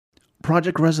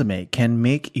Project Resume can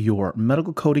make your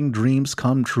medical coding dreams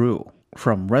come true.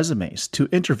 From resumes to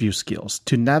interview skills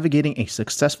to navigating a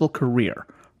successful career,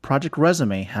 Project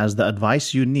Resume has the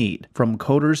advice you need from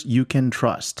coders you can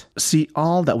trust. See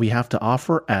all that we have to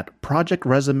offer at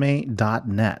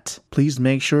projectresume.net. Please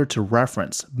make sure to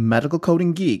reference Medical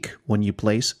Coding Geek when you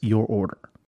place your order.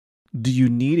 Do you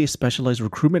need a specialized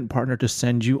recruitment partner to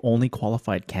send you only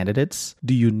qualified candidates?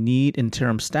 Do you need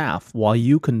interim staff while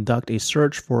you conduct a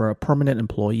search for a permanent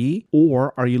employee?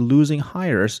 Or are you losing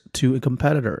hires to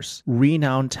competitors?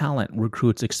 Renowned Talent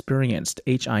recruits experienced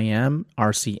HIM,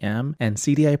 RCM, and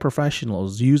CDI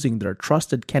professionals using their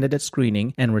trusted candidate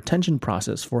screening and retention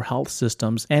process for health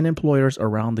systems and employers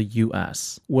around the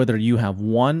U.S. Whether you have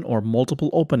one or multiple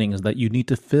openings that you need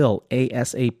to fill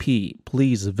ASAP,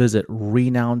 please visit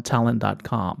renownedtalent.com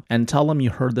and tell them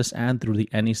you heard this ad through the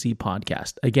NEC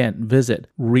podcast. Again, visit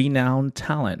Renowned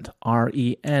Talent,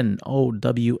 RENOWN,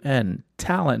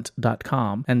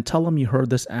 talent.com, and tell them you heard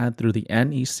this ad through the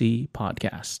NEC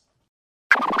podcast.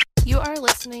 You're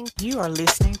listening to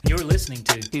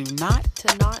Not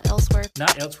Elsewhere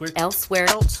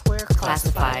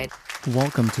Classified.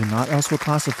 Welcome to Not Elsewhere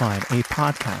Classified, a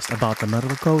podcast about the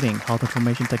medical coding, health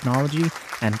information technology,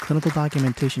 and clinical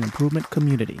documentation improvement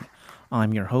community.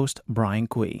 I'm your host, Brian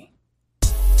Kui.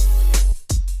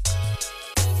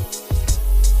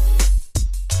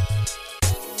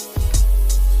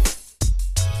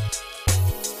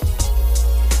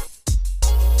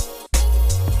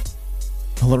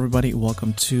 Hello, everybody.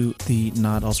 Welcome to the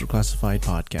Not Also Classified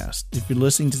podcast. If you're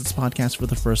listening to this podcast for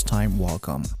the first time,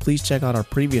 welcome. Please check out our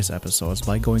previous episodes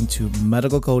by going to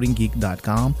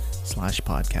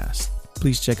medicalcodinggeek.com/podcast.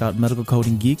 Please check out Medical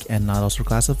Coding Geek and Not Also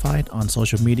Classified on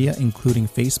social media, including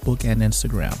Facebook and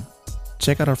Instagram.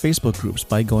 Check out our Facebook groups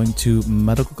by going to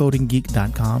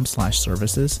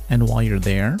medicalcodinggeek.com/services. And while you're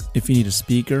there, if you need a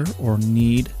speaker or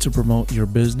need to promote your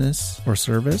business or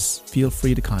service, feel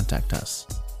free to contact us.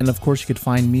 And of course, you could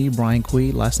find me, Brian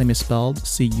Kui, last name is spelled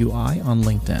CUI, on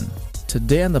LinkedIn.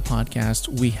 Today on the podcast,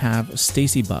 we have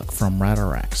Stacy Buck from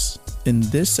RadRx. In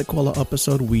this Sequela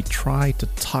episode, we try to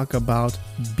talk about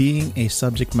being a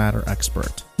subject matter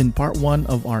expert. In part one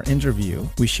of our interview,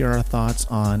 we share our thoughts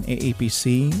on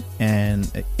AAPC and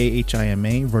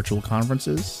AHIMA virtual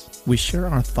conferences. We share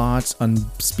our thoughts on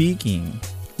speaking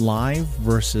live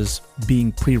versus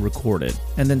being pre-recorded.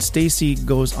 And then Stacy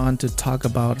goes on to talk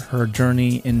about her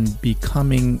journey in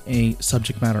becoming a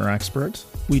subject matter expert.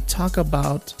 We talk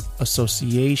about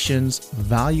associations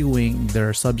valuing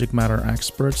their subject matter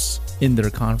experts in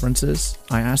their conferences.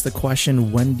 I asked the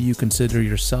question, when do you consider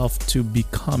yourself to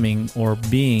becoming or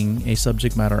being a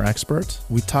subject matter expert?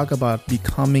 We talk about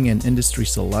becoming an industry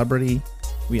celebrity.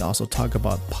 We also talk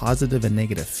about positive and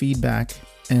negative feedback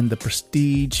and the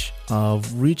prestige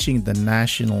of reaching the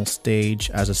national stage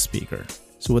as a speaker.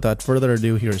 So without further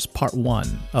ado, here's part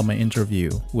one of my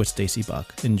interview with Stacy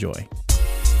Buck. Enjoy.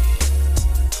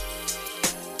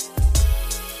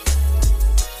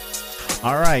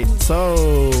 All right,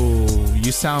 so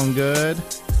you sound good.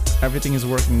 Everything is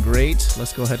working great.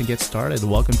 Let's go ahead and get started.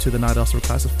 Welcome to the Not Elsewhere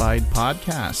Classified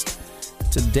podcast.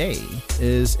 Today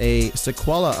is a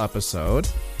Sequela episode,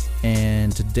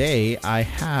 and today I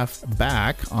have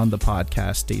back on the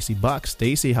podcast Stacy Buck.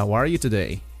 Stacy, how are you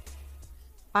today?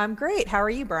 I'm great. How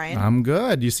are you, Brian? I'm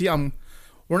good. You see,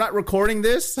 we're not recording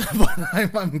this, but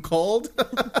I'm cold.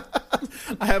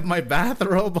 I have my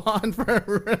bathrobe on.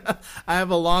 I have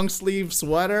a long sleeve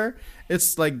sweater.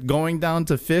 It's like going down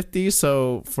to 50.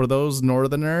 So for those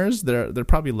Northerners, they're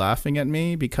probably laughing at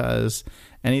me because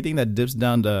anything that dips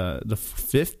down to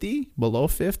 50, below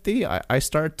 50, I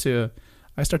start to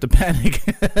panic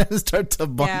and start to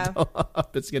bundle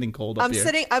up. It's getting cold up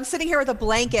here. I'm sitting here with a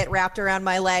blanket wrapped around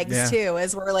my legs too,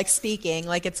 as we're like speaking.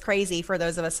 Like, it's crazy for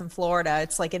those of us in Florida.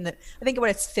 It's like I think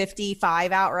it's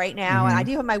 55 out right now, and I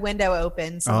do have my window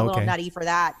open, so I'm a little nutty for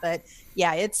that. But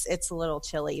yeah, it's a little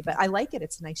chilly, but I like it.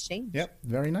 It's a nice change. Yep,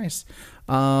 very nice.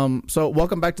 So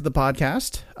welcome back to the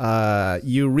podcast.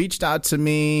 You reached out to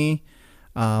me.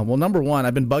 Well, number one,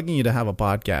 I've been bugging you to have a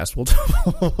podcast. We'll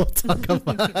talk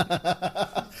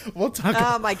about.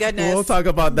 Oh my goodness. We'll talk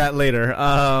about that later.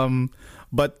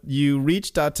 But you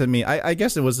reached out to me. I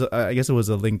guess it was a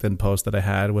LinkedIn post that I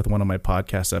had with one of my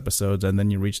podcast episodes, and then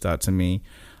you reached out to me,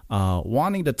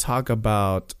 wanting to talk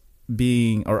about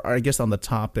being, or I guess on the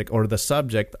topic or the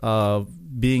subject of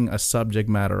being a subject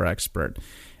matter expert,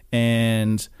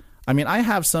 and. I mean, I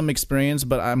have some experience,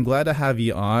 but I'm glad to have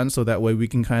you on so that way we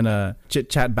can kind of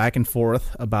chit-chat back and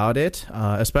forth about it,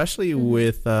 especially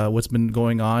with what's been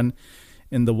going on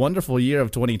in the wonderful year of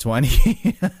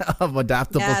 2020 of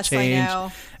adaptable change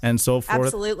and so forth.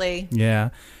 Absolutely. Yeah.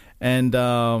 And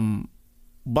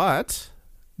but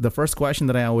the first question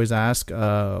that I always ask,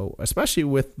 especially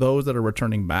with those that are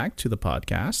returning back to the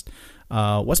podcast,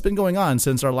 what's been going on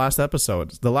since our last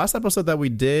episode? The last episode that we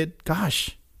did,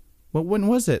 gosh, when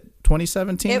was it?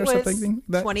 2017 or something?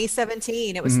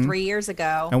 2017. It was 3 years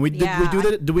ago. And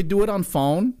did we do it on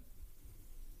phone?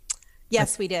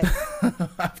 Yes, we did. I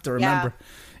have to remember.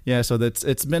 Yeah, so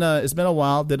it's been a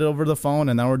while. Did it over the phone,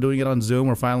 and now we're doing it on Zoom.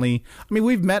 We're finally. I mean,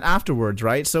 we've met afterwards,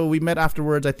 right? So we met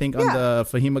afterwards, I think, on the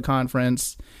FEHIMA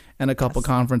conference and a couple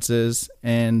conferences,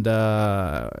 and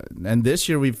this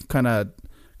year we've kind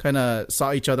of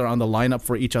saw each other on the lineup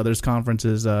for each other's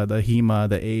conferences, the HEMA,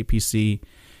 the AAPC,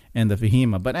 and the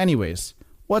FEHIMA. But anyways,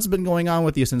 what's been going on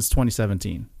with you since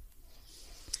 2017?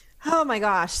 Oh my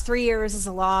gosh, 3 years is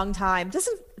a long time.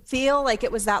 Doesn't feel like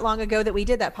it was that long ago that we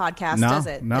did that podcast, does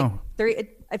it? No.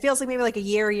 It feels like maybe like a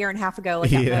year and a half ago,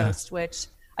 like at most, which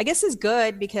I guess is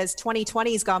good because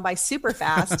 2020 has gone by super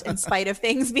fast in spite of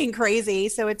things being crazy.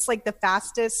 So it's like the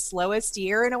fastest, slowest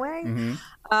year in a way.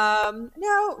 Mm-hmm.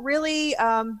 No, really,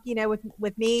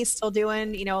 with me still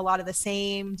doing, a lot of the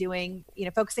same,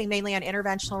 focusing mainly on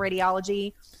interventional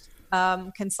radiology.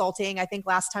 Consulting. I think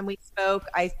last time we spoke,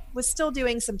 I was still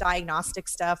doing some diagnostic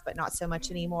stuff, but not so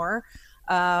much anymore.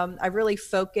 I really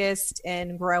focused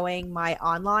in growing my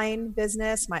online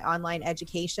business, my online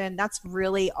education. That's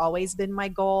really always been my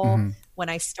goal when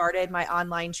I started my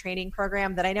online training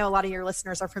program that I know a lot of your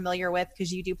listeners are familiar with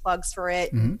because you do plugs for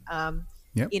it. And,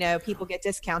 people get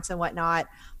discounts and whatnot.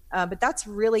 But that's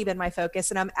really been my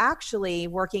focus. And I'm actually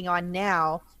working on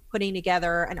now putting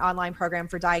together an online program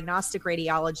for diagnostic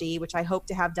radiology, which I hope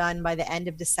to have done by the end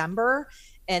of December,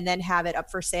 and then have it up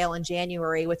for sale in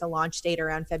January with a launch date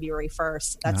around February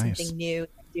 1st. That's something new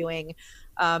I'm doing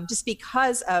just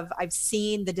because I've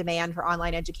seen the demand for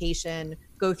online education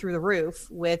go through the roof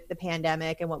with the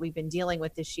pandemic and what we've been dealing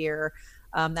with this year.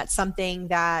 That's something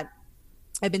that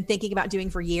I've been thinking about doing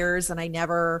for years, and I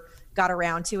never got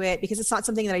around to it because it's not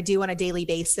something that I do on a daily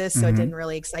basis. So it didn't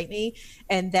really excite me.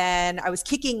 And then I was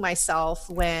kicking myself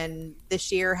when this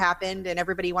year happened and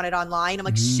everybody wanted online. I'm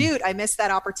like, shoot, I missed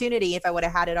that opportunity if I would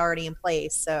have had it already in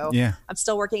place. So I'm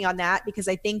still working on that because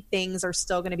I think things are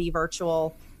still going to be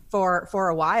virtual for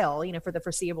a while, for the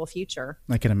foreseeable future.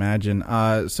 I can imagine.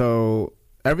 So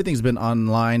everything's been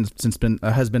online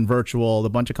has been virtual. A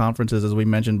bunch of conferences, as we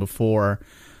mentioned before.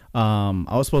 I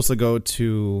was supposed to go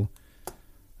to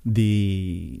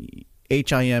the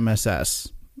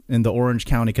HIMSS in the Orange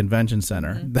County Convention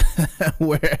Center,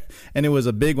 and it was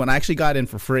a big one. I actually got in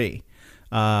for free.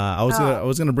 I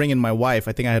was gonna bring in my wife.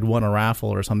 I think I had won a raffle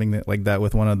or something like that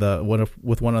with one of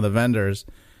the vendors,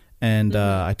 and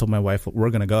I told my wife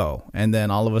we're gonna go. And then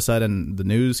all of a sudden the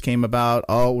news came about.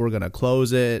 Oh, we're gonna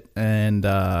close it and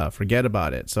forget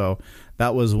about it. So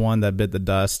that was one that bit the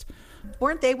dust.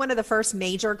 Weren't they one of the first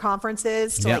major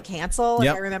conferences to cancel, if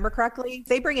I remember correctly?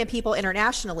 They bring in people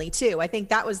internationally too. I think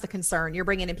that was the concern. You're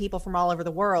bringing in people from all over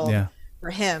the world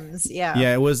for HIMSS.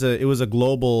 Yeah, it was a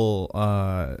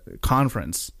global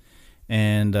conference,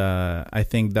 and I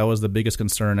think that was the biggest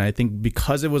concern. I think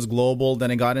because it was global, then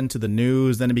it got into the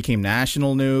news, then it became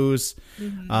national news.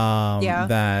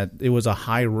 That it was a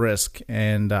high risk,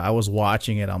 and I was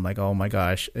watching it. I'm like, oh my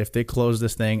gosh, if they close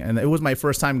this thing, and it was my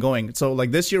first time going. So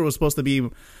like this year was supposed to be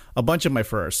a bunch of my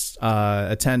firsts,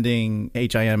 attending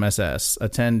HIMSS,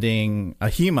 attending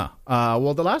AHIMA.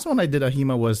 Well, the last one I did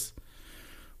AHIMA was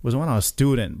when I was a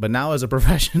student, but now as a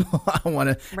professional, I want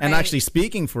to, and actually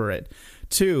speaking for it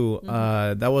too.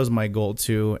 That was my goal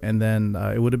too. And then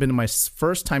it would have been my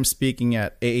first time speaking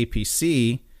at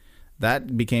AAPC.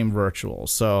 That became virtual.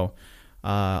 So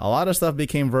a lot of stuff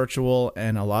became virtual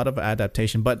and a lot of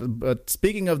adaptation. But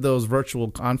speaking of those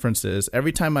virtual conferences,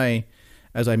 every time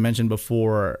as I mentioned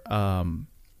before, I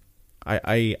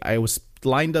was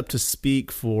lined up to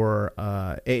speak for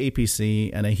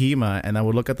AAPC and AHIMA, and I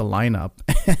would look at the lineup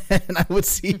and I would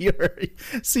see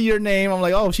your name. I'm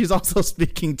like, oh, she's also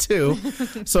speaking too.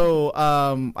 So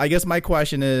I guess my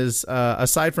question is,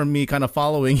 aside from me kind of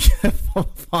following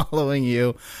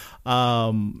you,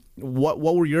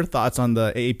 what were your thoughts on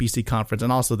the AAPC conference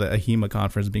and also the AHIMA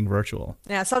conference being virtual?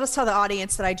 Yeah, so I'll just tell the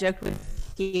audience that I joked with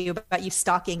you about you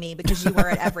stalking me because you were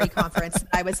at every conference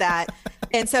I was at.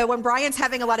 And so when Brian's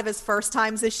having a lot of his first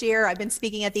times this year, I've been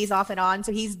speaking at these off and on.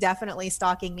 So he's definitely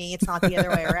stalking me. It's not the other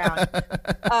way around.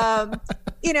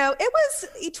 It was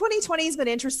 2020 has been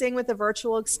interesting with the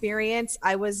virtual experience.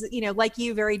 I was, like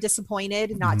you, very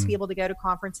disappointed not to be able to go to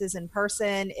conferences in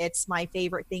person. It's my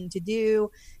favorite thing to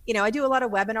do. I do a lot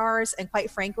of webinars, and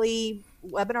quite frankly,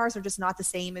 webinars are just not the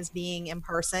same as being in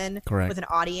person with an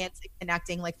audience and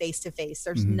connecting like face to face.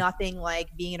 There's nothing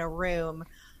like being in a room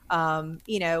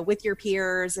with your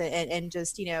peers and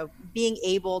just, being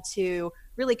able to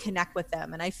really connect with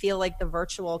them. And I feel like the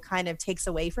virtual kind of takes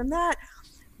away from that.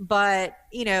 But,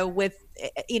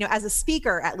 as a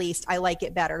speaker, at least I like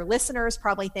it better. Listeners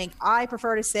probably think I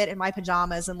prefer to sit in my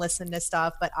pajamas and listen to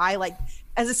stuff. But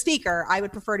as a speaker, I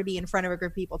would prefer to be in front of a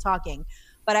group of people talking.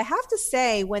 But I have to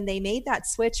say, when they made that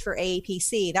switch for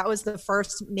AAPC, that was the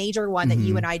first major one that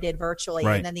you and I did virtually,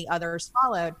 right. And then the others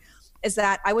followed, is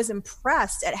that I was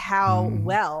impressed at how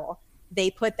well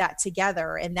they put that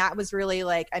together. And that was really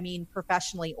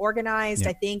professionally organized. Yeah.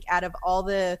 I think out of all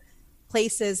the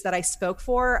places that I spoke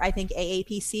for, I think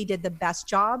AAPC did the best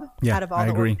job out of all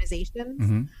the organizations.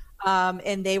 Mm-hmm.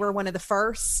 And they were one of the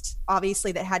first,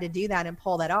 obviously, that had to do that and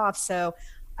pull that off. So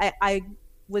I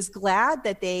was glad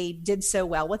that they did so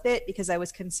well with it, because I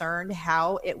was concerned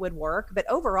how it would work. But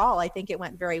overall, I think it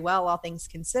went very well, all things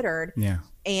considered. Yeah.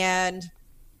 And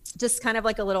just kind of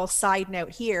like a little side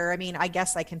note here. I mean, I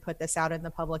guess I can put this out in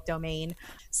the public domain.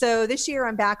 So this year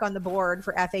I'm back on the board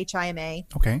for FHIMA.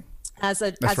 Okay. As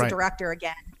a director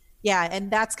again. Yeah. And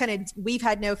that's we've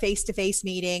had no face-to-face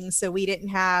meetings. So we didn't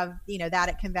have, that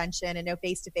at convention, and no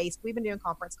face-to-face. We've been doing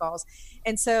conference calls.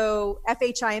 And so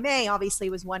FHIMA obviously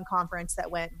was one conference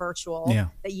that went virtual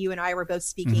that you and I were both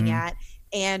speaking at.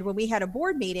 And when we had a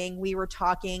board meeting, we were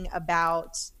talking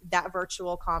about that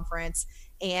virtual conference.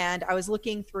 And I was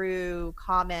looking through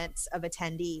comments of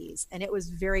attendees, and it was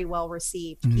very well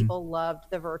received. Mm-hmm. People loved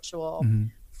the virtual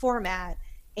format.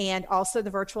 And also the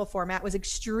virtual format was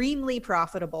extremely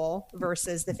profitable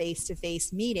versus the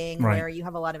face-to-face meeting, right, where you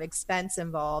have a lot of expense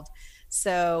involved.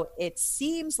 So it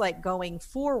seems like going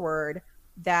forward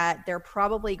that they're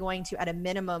probably going to, at a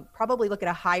minimum, probably look at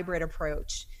a hybrid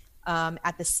approach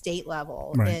at the state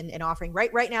level, right, in offering.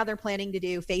 Right now they're planning to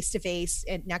do face-to-face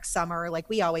next summer, like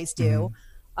we always do.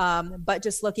 But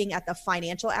just looking at the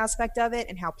financial aspect of it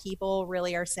and how people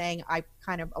really are saying, a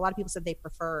lot of people said they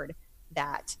preferred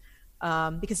that.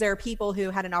 Because there are people who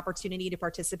had an opportunity to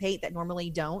participate that normally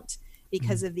don't,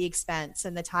 because of the expense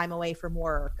and the time away from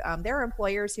work. There are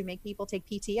employers who make people take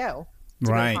PTO to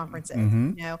go to conferences.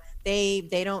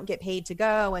 They don't get paid to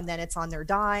go, and then it's on their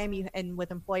dime. And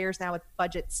with employers now with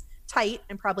budgets tight,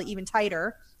 and probably even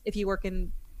tighter if you work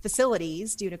in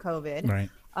facilities due to COVID,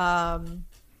 right,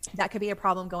 that could be a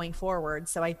problem going forward.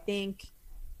 So I think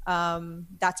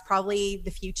that's probably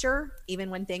the future, even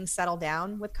when things settle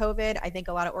down with COVID. I think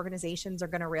a lot of organizations are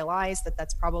going to realize that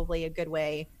that's probably a good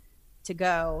way to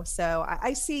go. So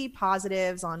I see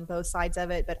positives on both sides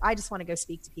of it, but I just want to go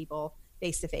speak to people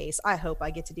face to face. I hope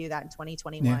I get to do that in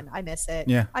 2021. Yeah. I miss it.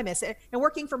 Yeah. I miss it. And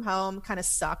working from home kind of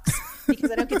sucks because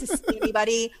I don't get to see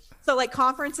anybody. So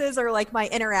conferences are my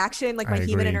interaction, my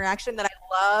human interaction that I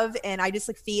love. And I just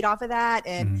feed off of that.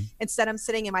 And instead I'm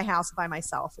sitting in my house by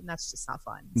myself, and that's just not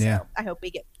fun. So I hope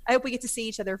we get to see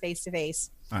each other face to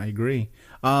face. I agree.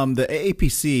 The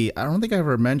AAPC, I don't think I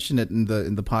ever mentioned it in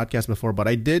the podcast before, but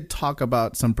I did talk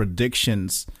about some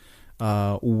predictions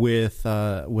with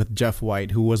Jeff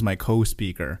White, who was my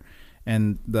co-speaker.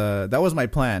 And that was my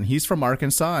plan. He's from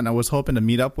Arkansas, and I was hoping to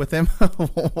meet up with him at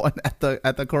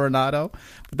the Coronado,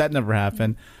 but that never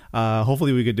happened.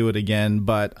 Hopefully we could do it again.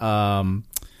 But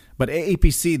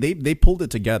AAPC, they pulled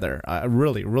it together.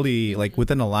 Really,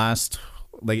 within the last,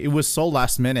 it was so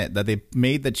last minute that they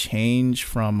made the change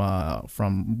from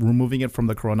removing it from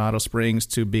the Coronado Springs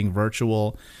to being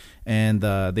virtual, and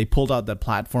they pulled out the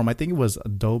platform. I think it was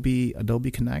Adobe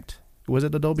Connect. Was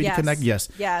it Adobe Connect? Yes.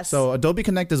 So Adobe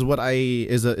Connect is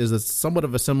is a somewhat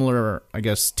of a similar, I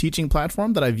guess, teaching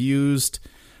platform that I've used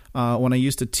when I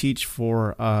used to teach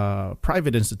for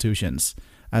private institutions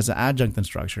as an adjunct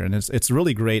instructor, and it's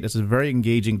really great. It's a very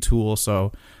engaging tool.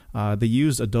 So they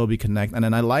used Adobe Connect, and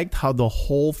then I liked how the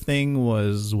whole thing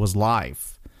was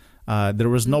live. There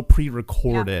was no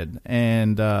pre-recorded,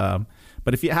 and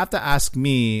but if you have to ask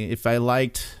me if I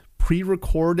liked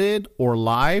pre-recorded or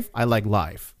live, I like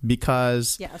live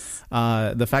because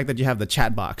the fact that you have the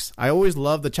chat box. I always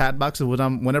love the chat box.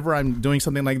 Whenever I'm doing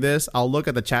something like this, I'll look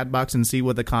at the chat box and see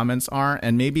what the comments are,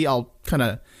 and maybe I'll kind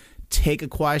of take a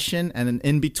question, and then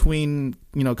in between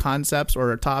concepts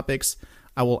or topics,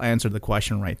 I will answer the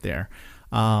question right there.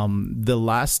 I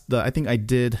think I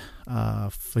did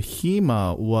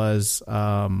FHIMA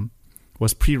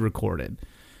was pre-recorded.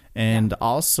 And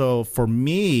also, for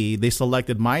me, they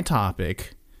selected my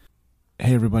topic.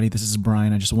 Hey, everybody, this is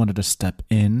Brian. I just wanted to step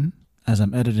in. As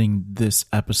I'm editing this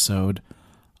episode,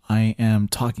 I am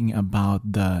talking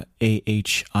about the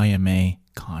AHIMA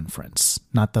conference,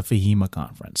 not the FHIMA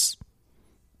conference.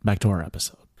 Back to our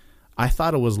episode. I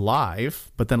thought it was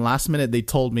live, but then last minute they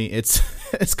told me it's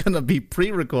going to be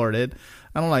pre-recorded.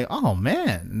 And I'm like, oh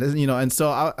man, you know. And so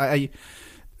I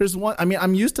there's one. I mean,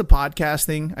 I'm used to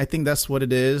podcasting. I think that's what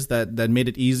it is that made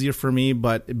it easier for me.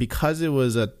 But because it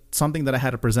was something that I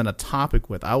had to present a topic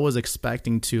with, I was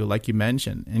expecting to, like you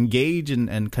mentioned, engage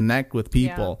and connect with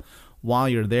people while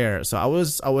you're there. So I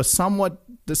was somewhat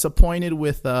disappointed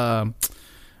with the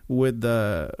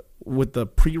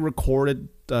pre-recorded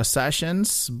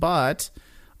sessions, but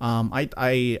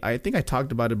I think I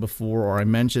talked about it before, or I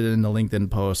mentioned it in the LinkedIn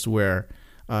post, where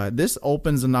this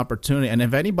opens an opportunity, and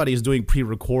if anybody is doing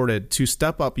pre-recorded, to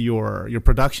step up your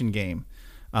production game.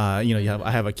 I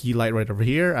have a key light right over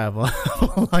here. I have a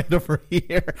light over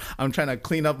here. I'm trying to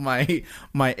clean up my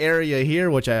area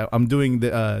here, which I'm doing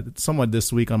somewhat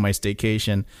this week on my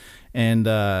staycation, and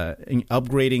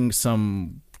upgrading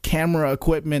some camera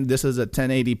equipment. This is a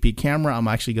 1080p camera. I'm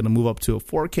actually going to move up to a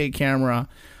 4K camera.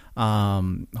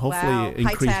 Hopefully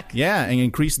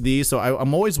increase these. So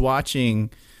I'm always watching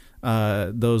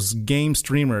those game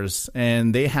streamers,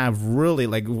 and they have really,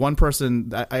 like, one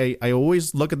person. I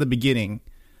always look at the beginning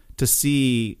to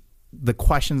see the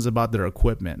questions about their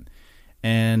equipment,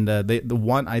 and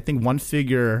one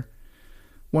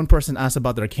person asked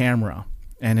about their camera,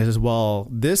 and it says, well,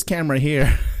 this camera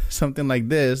here, something like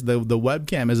this, the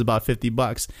webcam is about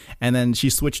 $50, and then she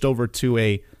switched over to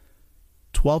a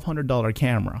 $1,200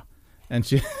 camera, and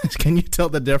she can you tell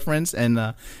the difference? And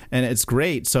it's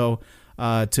great. So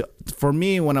for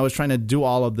me, when I was trying to do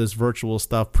all of this virtual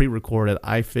stuff pre-recorded,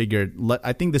 I figured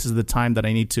I think this is the time that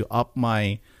I need to up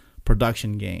my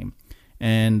production game,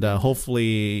 and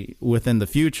hopefully within the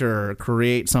future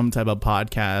create some type of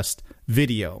podcast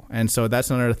video. And so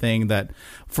that's another thing that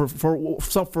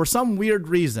for some weird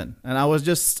reason, and I was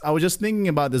just thinking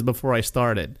about this before I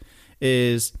started,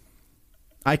 is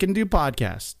I can do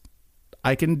podcasts,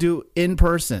 I can do in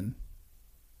person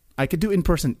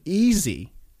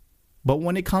easy, but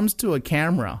when it comes to a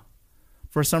camera,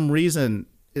 for some reason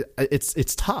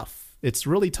it's tough. It's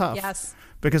really tough. Yes.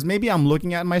 Because maybe I'm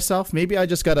looking at myself. Maybe I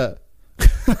just gotta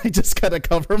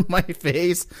cover my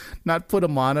face, not put a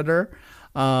monitor.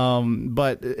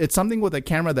 But it's something with a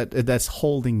camera that's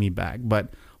holding me back.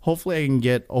 But hopefully I can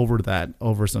get over that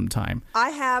over some time.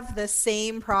 I have the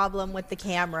same problem with the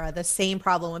camera. The same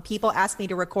problem when people ask me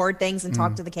to record things and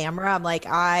talk to the camera. I'm like,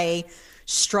 I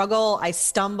struggle, I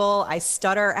stumble, I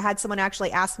stutter. I had someone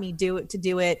actually ask me to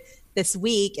do it this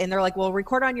week, and they're like, well,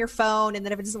 record on your phone, and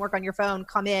then if it doesn't work on your phone,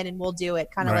 come in and we'll do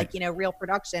it, kind of like, real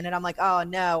production. And I'm like, oh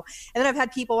no. And then I've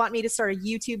had people want me to start a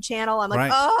YouTube channel. I'm like,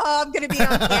 oh, I'm gonna be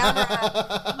on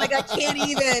camera. I'm like, I can't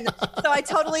even. So I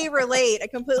totally relate. I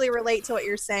completely relate to what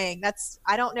you're saying.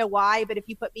 I don't know why, but if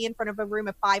you put me in front of a room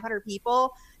of 500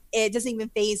 people, it doesn't even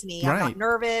faze me. I'm not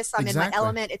nervous. I'm in my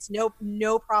element. It's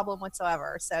no problem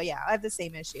whatsoever. So yeah, I have the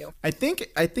same issue. I think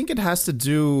it has to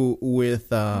do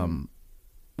with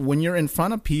when you're in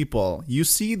front of people, you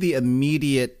see the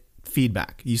immediate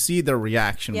feedback. You see the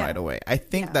reaction right away. I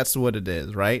think that's what it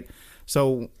is, right?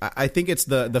 So I think it's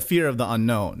the fear of the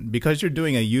unknown. Because you're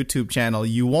doing a YouTube channel,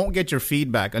 you won't get your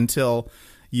feedback until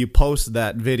you post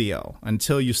that video,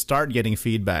 until you start getting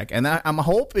feedback. And I'm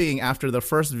hoping after the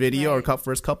first video or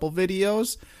first couple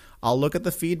videos, I'll look at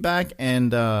the feedback,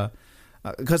 and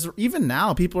because even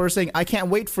now people are saying, I can't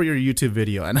wait for your YouTube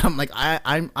video, and I'm like,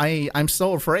 I'm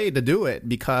so afraid to do it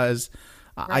because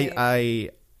I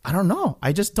don't know,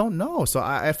 I just don't know. So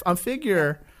I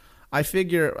figure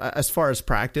as far as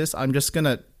practice, I'm just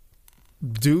gonna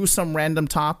do some random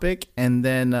topic and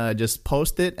then just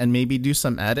post it and maybe do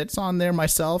some edits on there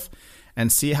myself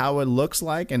and see how it looks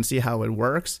like and see how it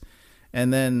works,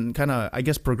 and then kind of, I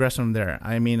guess, progress from there.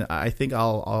 I mean, I think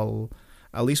I'll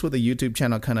at least with the YouTube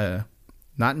channel kind of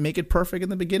not make it perfect in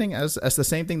the beginning as the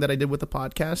same thing that I did with the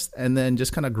podcast, and then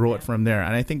just kind of grow it from there.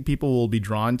 And I think people will be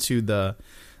drawn to the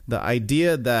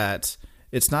idea that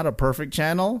it's not a perfect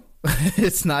channel.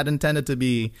 It's not intended to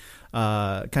be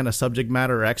kind of subject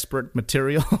matter expert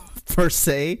material per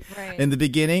se in the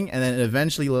beginning, and then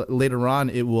eventually later on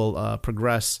it will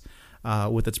progress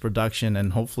with its production,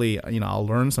 and hopefully I'll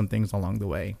learn some things along the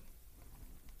way.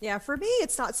 Yeah, for me,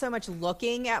 it's not so much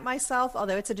looking at myself,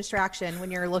 although it's a distraction when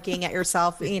you're looking at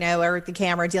yourself, or the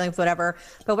camera, dealing with whatever.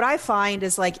 But what I find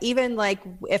is, like, even like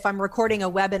if I'm recording a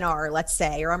webinar, let's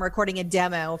say, or I'm recording a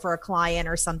demo for a client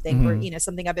or something, or,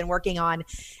 something I've been working on,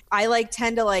 I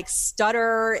tend to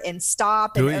stutter and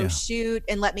stop and shoot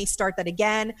and let me start that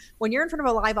again. When you're in front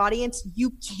of a live audience,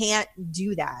 you can't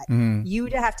do that. You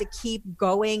have to keep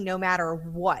going no matter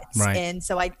what. Right. And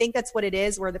so I think that's what it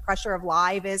is, where the pressure of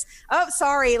live is, oh,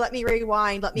 sorry, let me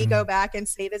rewind, let me go back and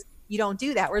say this. You don't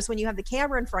do that. Whereas when you have the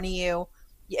camera in front of you,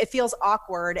 it feels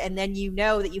awkward. And then you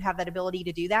know that you have that ability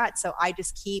to do that. So I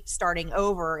just keep starting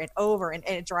over and over, and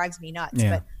it drives me nuts.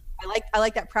 Yeah. But I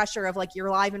like that pressure of like,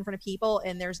 you're live in front of people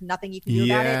and there's nothing you can do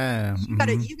about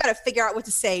it. You gotta figure out what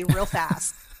to say real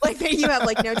fast. Like you have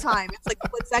like no time. It's like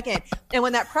 1 second. And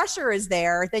when that pressure is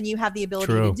there, then you have the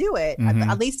ability to do it.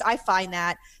 At least I find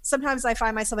that. Sometimes I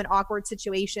find myself in awkward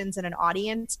situations in an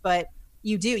audience, but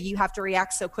you have to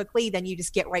react so quickly, then you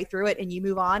just get right through it and you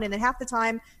move on. And then half the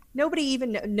time, nobody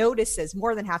even notices,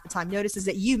 more than half the time, notices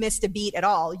that you missed a beat at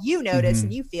all. You notice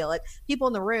and you feel it. People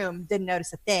in the room didn't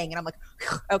notice a thing. And I'm like,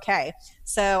 okay.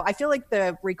 So I feel like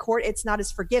the record, it's not as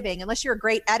forgiving unless you're a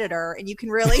great editor and you can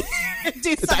really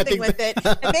do something with it.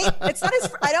 It's not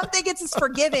as, I don't think it's as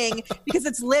forgiving because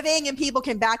it's living and people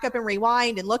can back up and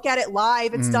rewind and look at it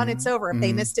live. It's done. It's over. If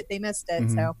they missed it, they missed it.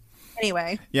 So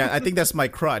anyway. Yeah, I think that's my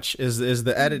crutch is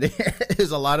the editing,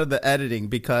 is a lot of the editing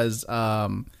because,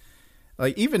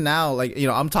 like even now, like, you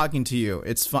know, I'm talking to you,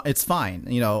 it's fine,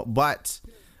 you know, but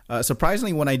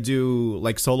surprisingly when I do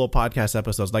like solo podcast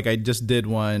episodes, like I just did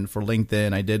one for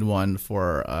LinkedIn, I did one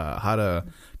for how to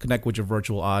connect with your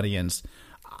virtual audience.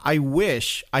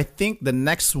 I think the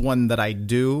next one that I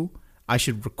do, I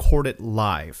should record it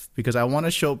live because I want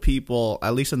to show people,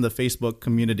 at least in the Facebook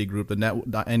community group, the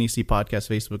NEC Podcast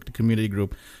Facebook community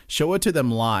group, show it to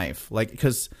them live, like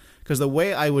because the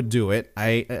way I would do it,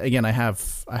 I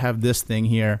have this thing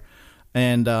here,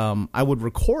 and I would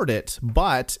record it.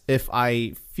 But if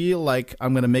I feel like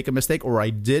I'm going to make a mistake or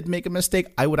I did make a mistake,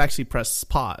 I would actually press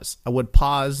pause. I would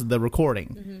pause the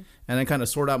recording and then kind of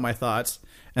sort out my thoughts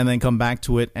and then come back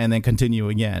to it and then continue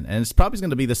again. And it's probably going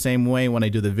to be the same way when I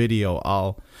do the video.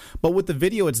 But with the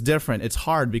video, it's different. It's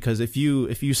hard because if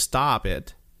you stop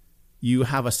it, you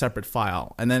have a separate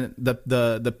file, and then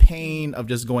the pain of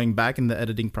just going back in the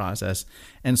editing process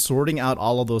and sorting out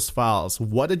all of those files.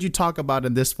 What did you talk about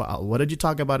in this file? What did you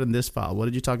talk about in this file? What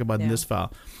did you talk about in this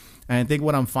file? And I think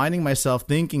what I'm finding myself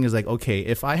thinking is like, okay,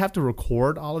 if I have to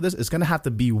record all of this, it's going to have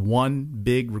to be one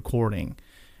big recording.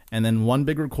 And then one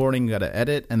big recording, got to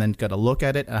edit and then got to look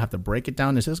at it. And I have to break it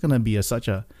down. It's just going to be such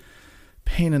a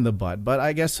pain in the butt. But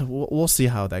I guess we'll see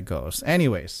how that goes.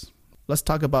 Anyways. Let's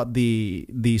talk about the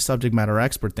subject matter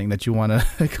expert thing that you want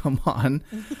to come on.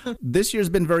 This year's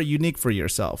been very unique for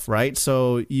yourself, right?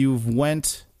 So you've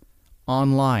went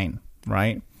online,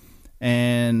 right?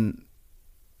 And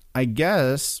I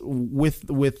guess with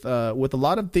a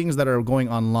lot of things that are going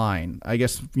online, I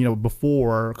guess, you know,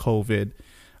 before COVID,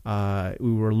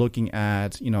 we were looking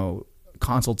at, you know,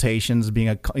 consultations, being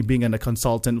a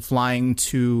consultant, flying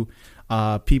to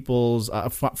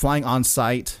flying on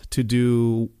site to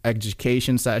do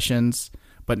education sessions,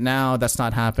 but now that's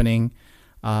not happening.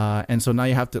 And so now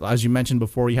you have to, as you mentioned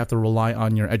before, you have to rely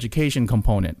on your education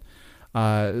component.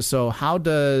 So how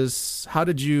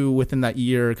did you within that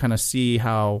year kind of see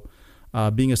how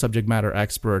being a subject matter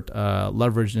expert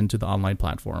leveraged into the online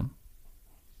platform?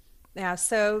 Yeah.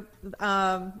 So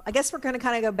I guess we're going to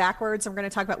kind of go backwards. And we're going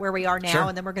to talk about where we are now,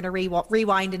 and then we're going to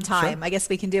rewind in time. Sure. I guess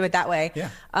we can do it that way. Yeah.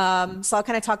 So I'll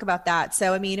kind of talk about that.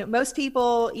 So, I mean, most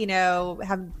people, you know,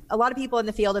 a lot of people in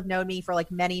the field have known me for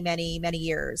like many, many, many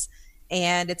years.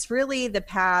 And it's really the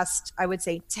past, I would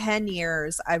say 10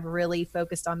 years, I've really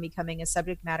focused on becoming a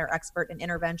subject matter expert in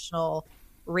interventional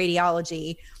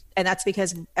radiology. And that's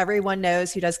because everyone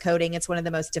knows who does coding. It's one of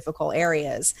the most difficult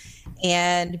areas.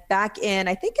 And back in,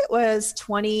 I think it was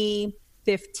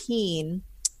 2015,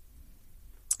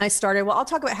 I'll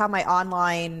talk about how my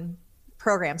online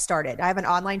program started. I have an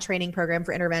online training program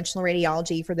for interventional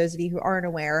radiology, for those of you who aren't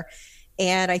aware.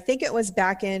 And I think it was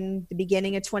back in the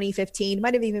beginning of 2015,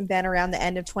 might have even been around the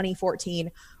end of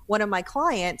 2014. One of my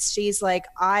clients, she's like,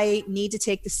 I need to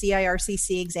take the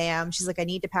CIRCC exam. She's like, I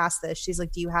need to pass this. She's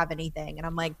like, do you have anything? And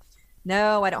I'm like,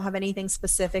 no, I don't have anything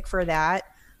specific for that.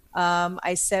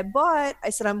 I said,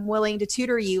 I'm willing to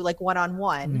tutor you like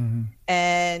one-on-one. Mm-hmm.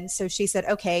 And so she said,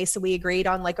 okay. So we agreed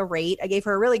on like a rate. I gave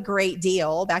her a really great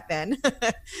deal back then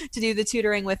to do the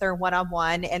tutoring with her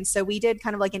one-on-one. And so we did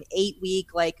kind of like an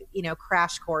 8-week, like, you know,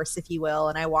 crash course, if you will.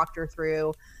 And I walked her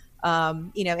through,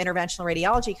 you know, interventional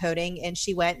radiology coding, and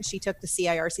she went and she took the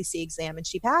CIRCC exam and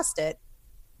she passed it.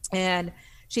 And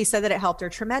she said that it helped her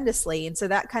tremendously. And so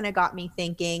that kind of got me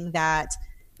thinking that,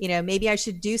 you know, maybe I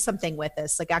should do something with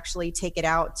this, like actually take it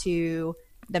out to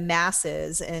the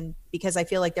masses. And because I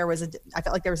felt like there was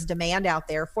a demand out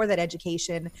there for that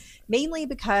education, mainly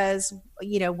because,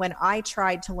 you know, when I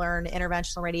tried to learn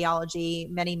interventional radiology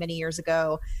many, many years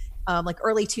ago, like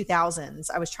early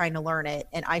 2000s, I was trying to learn it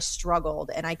and I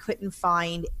struggled and I couldn't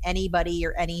find anybody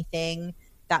or anything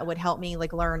that would help me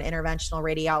like learn interventional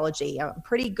radiology. I'm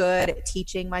pretty good at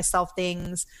teaching myself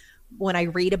things, when I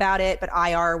read about it, but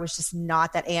IR was just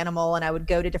not that animal. And I would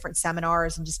go to different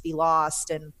seminars and just be lost.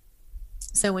 And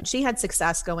so when she had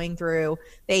success going through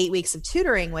the 8 weeks of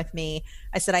tutoring with me,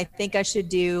 I said, I think I should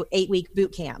do 8-week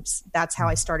boot camps. That's how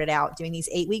I started out, doing these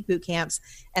 8-week boot camps.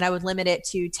 And I would limit it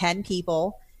to 10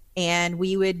 people. And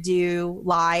we would do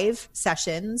live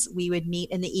sessions. We would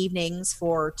meet in the evenings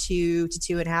for 2 to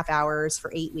 2.5 hours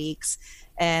for 8 weeks.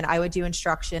 And I would do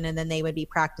instruction, and then they would be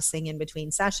practicing in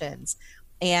between sessions.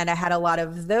 And I had a lot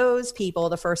of those people,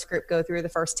 the first group, go through the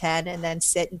first 10 and then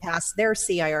sit and pass their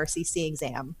CIRCC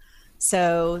exam.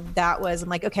 So that was, I'm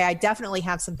like, okay, I definitely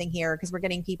have something here, because we're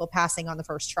getting people passing on the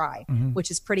first try,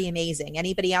 which is pretty amazing.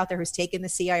 Anybody out there who's taken the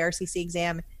CIRCC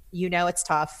exam, you know it's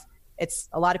tough. It's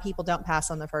a lot of people don't pass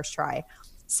on the first try.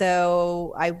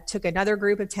 So I took another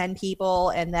group of 10 people,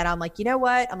 and then I'm like, you know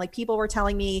what? I'm like, people were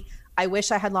telling me, I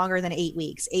wish I had longer than 8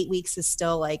 weeks. 8 weeks is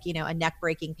still like, you know, a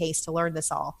neck-breaking pace to learn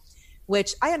this all,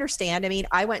 which I understand. I mean,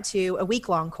 I went to a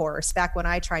week-long course back when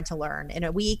I tried to learn. In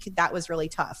a week, that was really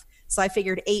tough. So I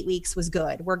figured 8 weeks was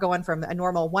good. We're going from a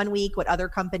normal 1 week, what other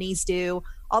companies do.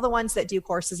 All the ones that do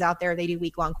courses out there, they do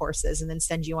week-long courses and then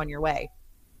send you on your way.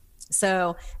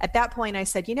 So at that point, I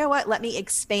said, you know what, let me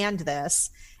expand this.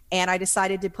 And I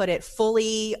decided to put it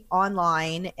fully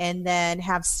online and then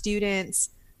have students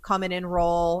come and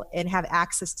enroll and have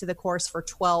access to the course for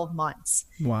 12 months.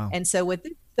 Wow. And so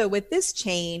with this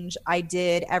change, I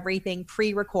did everything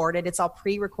pre-recorded. It's all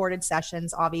pre-recorded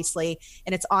sessions, obviously,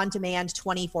 and it's on demand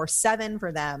 24/7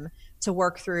 for them to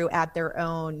work through at their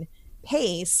own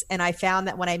pace. And I found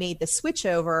that when I made the switch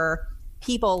over,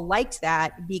 people liked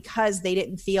that because they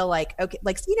didn't feel like, okay,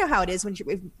 like, you know how it is when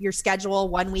your schedule,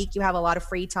 1 week you have a lot of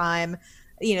free time,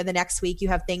 you know, the next week you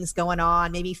have things going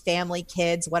on, maybe family,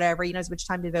 kids, whatever, you know, as much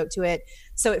time to devote to it.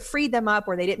 So it freed them up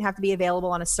where they didn't have to be available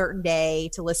on a certain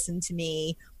day to listen to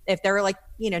me. If they're like,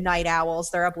 you know, night owls,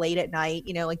 they're up late at night,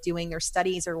 you know, like doing their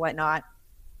studies or whatnot.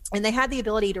 And they had the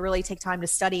ability to really take time to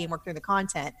study and work through the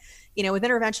content. You know, with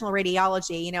interventional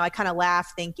radiology, you know, I kind of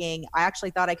laugh thinking, I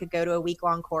actually thought I could go to a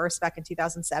week-long course back in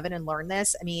 2007 and learn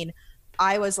this. I mean,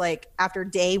 I was like, after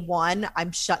day one,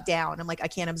 I'm shut down. I'm like, I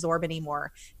can't absorb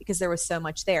anymore because there was so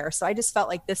much there. So I just felt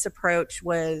like this approach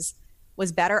was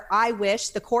better. I wish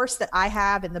the course that I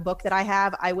have and the book that I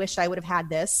have, I wish I would have had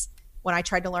this when I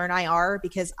tried to learn IR,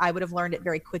 because I would have learned it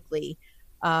very quickly.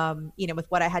 You know, with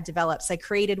what I had developed. So I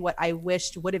created what I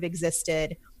wished would have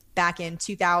existed back in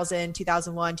 2000,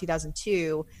 2001,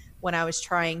 2002, when I was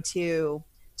trying to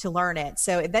learn it.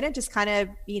 So then it just kind of,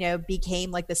 you know,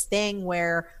 became like this thing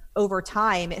where over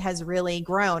time it has really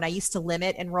grown. I used to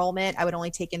limit enrollment. I would only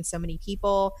take in so many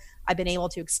people. I've been able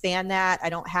to expand that. I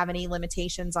don't have any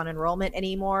limitations on enrollment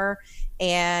anymore.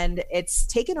 And it's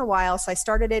taken a while. So I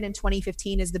started it in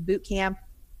 2015 as the boot camp.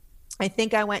 I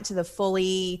think I went to the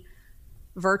fully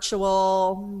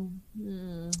virtual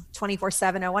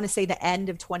 24/7. I want to say the end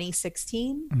of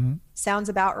 2016. Sounds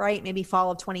about right. Maybe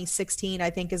fall of 2016, I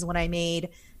think, is when I made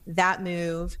that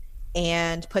move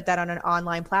and put that on an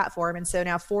online platform. And so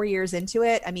now 4 years into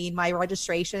it, I mean, my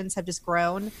registrations have just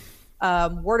grown.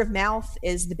 Word of mouth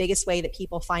is the biggest way that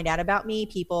people find out about me.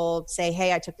 People say,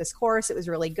 hey, I took this course. It was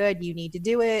really good. You need to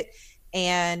do it.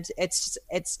 And it's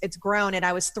grown. And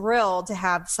I was thrilled to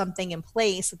have something in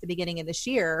place at the beginning of this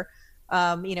year.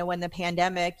 You know, when the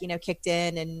pandemic, you know, kicked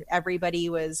in and everybody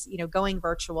was, you know, going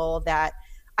virtual, that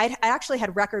I actually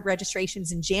had record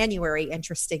registrations in January,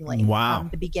 interestingly. Wow.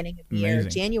 The beginning of the year.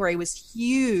 January was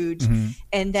huge.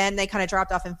 And then they kind of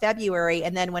dropped off in February.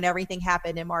 And then when everything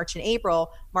happened in March and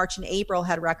April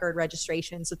had record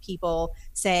registrations with people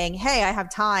saying, hey, I have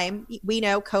time. We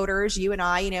know coders, you and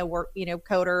I, you know, work, you know,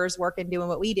 coders working, doing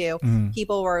what we do.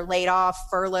 People were laid off,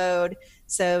 furloughed.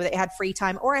 So they had free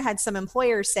time. Or I had some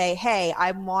employers say, hey,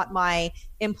 I want my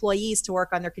employees to work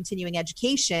on their continuing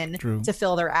education to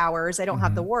fill their hours. I don't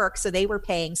have to work. So they were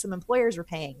paying, some employers were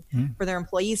paying for their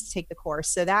employees to take the course.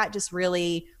 So that just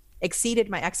really exceeded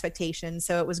my expectations.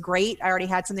 So it was great. I already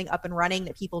had something up and running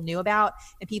that people knew about,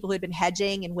 and people who had been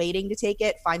hedging and waiting to take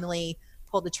it finally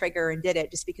pulled the trigger and did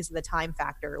it, just because of the time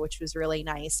factor, which was really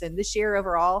nice. And this year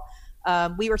overall,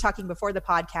 we were talking before the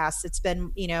podcast, it's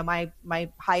been, you know, my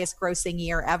highest grossing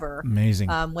year ever. Amazing.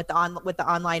 With the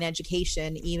online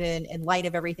education, even in light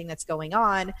of everything that's going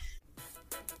on.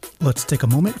 Let's take a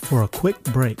moment for a quick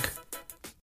break.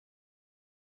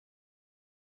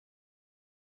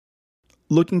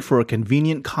 Looking for a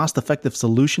convenient, cost-effective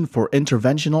solution for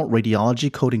interventional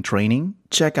radiology coding training?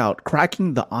 Check out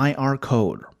Cracking the IR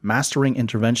Code, Mastering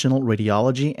Interventional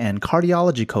Radiology and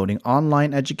Cardiology Coding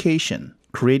Online Education.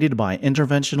 created by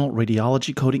interventional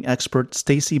radiology coding expert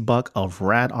Stacy Buck of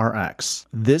RadRx.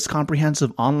 This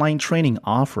comprehensive online training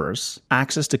offers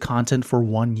access to content for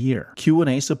 1 year,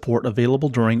 Q&A support available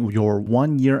during your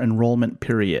 1-year enrollment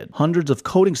period, hundreds of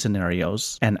coding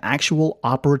scenarios, and actual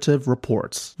operative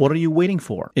reports. What are you waiting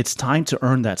for? It's time to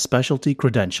earn that specialty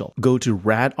credential. Go to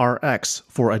RadRx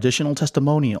for additional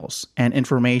testimonials and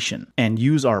information, and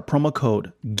use our promo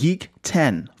code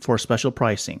GEEK10 for special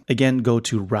pricing. Again, go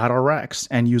to RadRx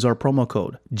and use our promo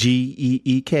code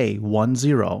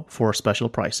GEEK10 for special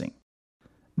pricing.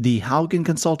 The Haugen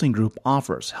Consulting Group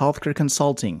offers healthcare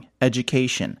consulting,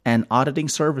 education, and auditing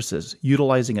services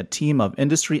utilizing a team of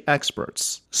industry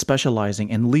experts specializing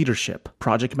in leadership,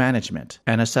 project management,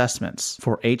 and assessments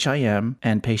for HIM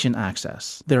and patient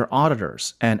access. Their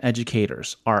auditors and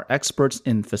educators are experts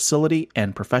in facility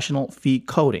and professional fee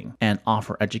coding and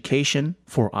offer education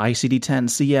for ICD-10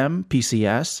 CM,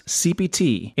 PCS,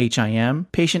 CPT, HIM,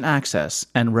 patient access,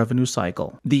 and revenue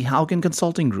cycle. The Haugen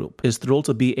Consulting Group is thrilled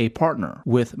to be a partner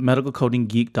with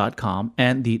MedicalCodingGeek.com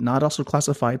and the Not Also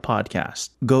Classified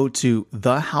podcast. Go to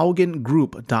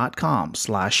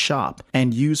thehaugengroup.com/shop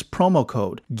and use promo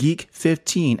code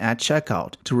GEEK15 at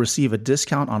checkout to receive a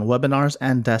discount on webinars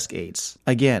and desk aids.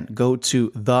 Again, go to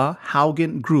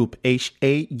thehaugengroup,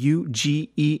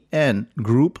 HAUGEN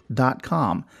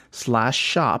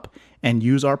group.com/shop and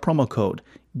use our promo code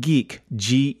GEEK,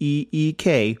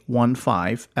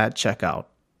 GEEK15 at checkout.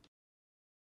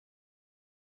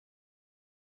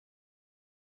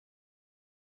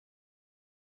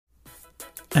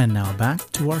 And now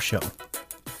back to our show.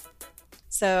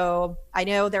 So I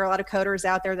know there are a lot of coders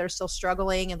out there that are still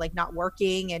struggling and like not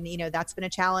working. And, that's been a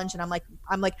challenge. And I'm like,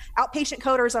 outpatient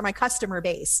coders are my customer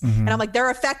base. And I'm like, they're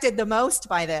affected the most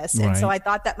by this. And so I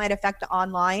thought that might affect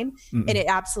online and it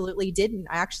absolutely didn't.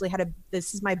 I actually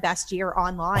this is my best year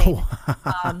online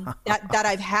that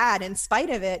I've had in spite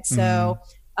of it. So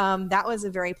that was a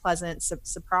very pleasant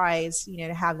surprise,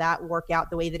 to have that work out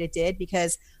the way that it did,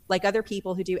 because like other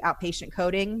people who do outpatient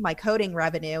coding, my coding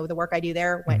revenue, the work I do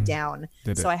there went down.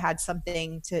 So I had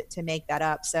something to make that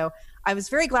up. So I was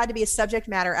very glad to be a subject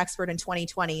matter expert in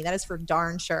 2020. That is for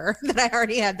darn sure that I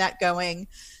already had that going.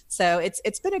 So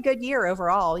it's been a good year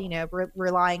overall,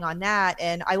 relying on that.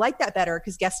 And I like that better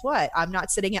because guess what? I'm not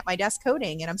sitting at my desk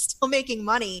coding and I'm still making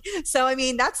money. So,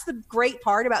 that's the great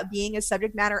part about being a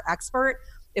subject matter expert.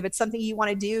 If it's something you want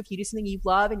to do, if you do something you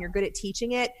love and you're good at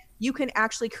teaching it, you can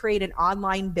actually create an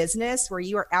online business where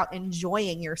you are out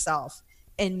enjoying yourself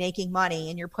and making money,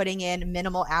 and you're putting in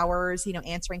minimal hours,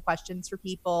 answering questions for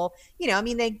people.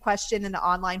 They question in the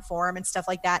online forum and stuff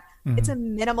like that. It's a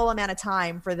minimal amount of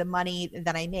time for the money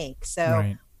that I make.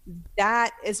 So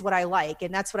that is what I like.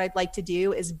 And that's what I'd like to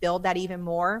do, is build that even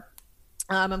more.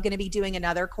 I'm going to be doing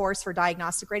another course for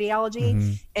diagnostic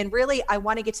radiology. And really, I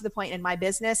want to get to the point in my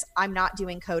business, I'm not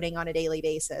doing coding on a daily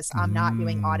basis. I'm not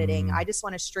doing auditing. I just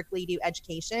want to strictly do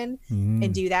education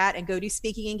and do that and go do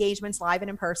speaking engagements live and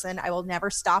in person. I will never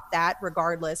stop that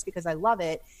regardless, because I love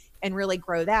it, and really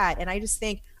grow that. And I just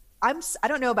think I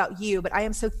don't know about you, but I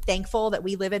am so thankful that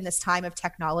we live in this time of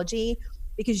technology,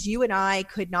 because you and I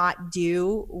could not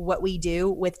do what we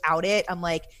do without it. I'm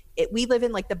like, we live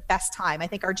in like the best time. I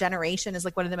think our generation is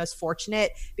like one of the most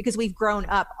fortunate, because we've grown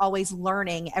up always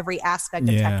learning every aspect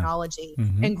of technology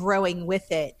and growing with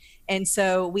it. And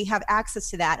so we have access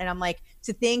to that. And I'm like,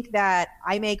 to think that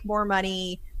I make more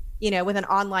money, with an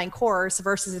online course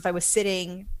versus if I was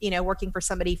sitting, working for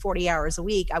somebody 40 hours a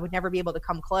week, I would never be able to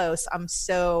come close. I'm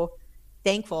so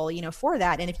thankful, for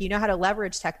that. And if you know how to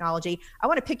leverage technology, I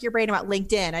want to pick your brain about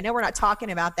LinkedIn. I know we're not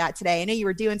talking about that today. I know you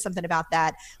were doing something about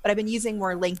that, but I've been using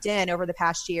more LinkedIn over the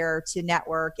past year to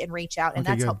network and reach out, and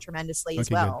that's helped tremendously as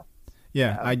well. Good.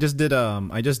 Yeah, so. I just did a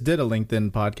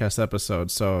LinkedIn podcast episode,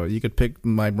 so you could pick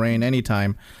my brain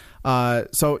anytime.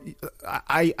 So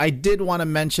I did want to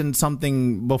mention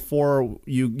something before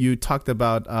you talked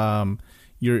about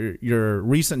your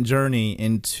recent journey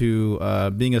into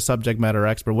being a subject matter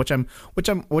expert, which I'm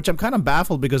kind of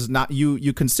baffled, because not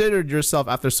you considered yourself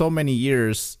after so many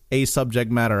years a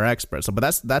subject matter expert. So,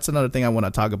 but that's another thing I want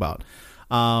to talk about.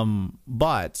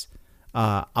 But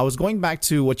I was going back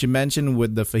to what you mentioned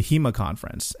with the FAHIMA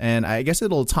conference, and I guess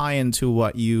it'll tie into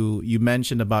what you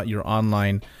mentioned about your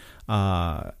online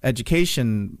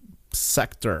education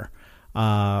sector.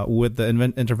 With the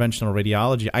interventional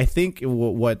radiology, I think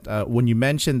when you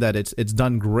mentioned that it's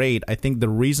done great, I think the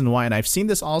reason why, and I've seen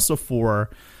this also for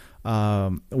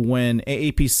when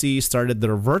AAPC started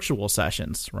their virtual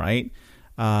sessions, right?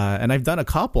 And I've done a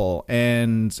couple,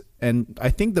 and I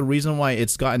think the reason why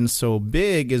it's gotten so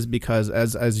big is because,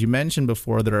 as you mentioned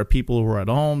before, there are people who are at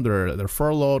home, they're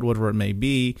furloughed, whatever it may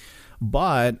be,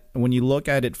 But when you look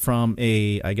at it from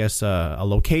a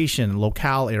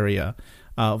locale area,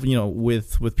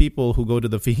 with people who go to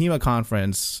the FEHIMA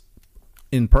conference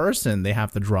in person, they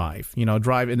have to drive,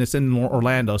 and it's in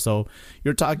Orlando. So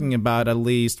you're talking about at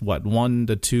least 1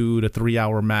 to 2 to 3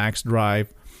 hour max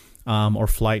drive, or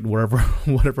flight,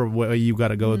 whatever way you got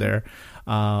to go there.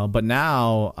 But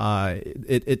now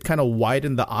it kind of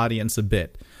widened the audience a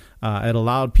bit. It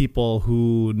allowed people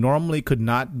who normally could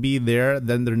not be there,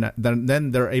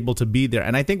 then they're able to be there.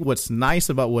 And I think what's nice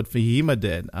about what FEHIMA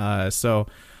did,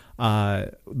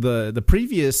 the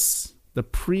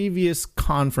previous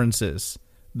conferences,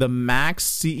 the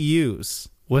max CEUs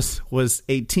was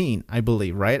 18, I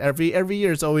believe, right? Every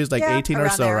year it's always like 18 or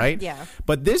so, there. Right? Yeah.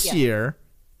 But this year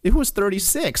it was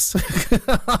 36.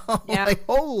 Like,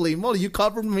 holy moly, you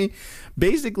covered me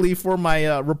basically for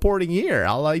my reporting year.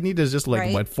 All I need is just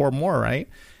 4 more, right?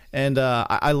 And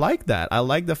I like that. I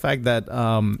like the fact that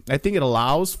I think it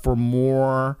allows for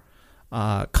more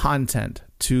content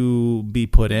to be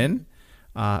put in,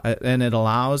 and it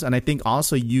allows, and I think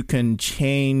also you can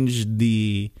change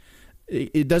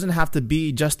it doesn't have to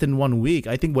be just in 1 week.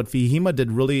 I think what FEHIMA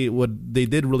did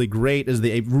really great is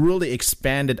they really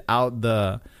expanded out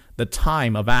the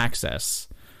time of access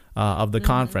of the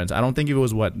conference. I don't think it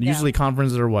was usually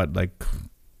conferences are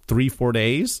 3-4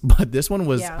 days, but this one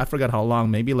was, I forgot how long,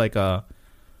 maybe like a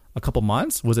couple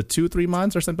months. Was it 2-3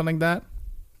 months or something like that?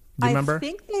 Do you remember?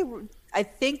 I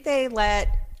think they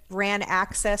ran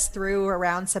access through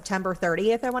around September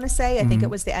 30th, I want to say. I think it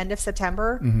was the end of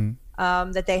September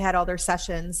that they had all their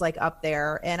sessions up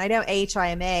there. And I know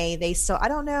AHIMA, I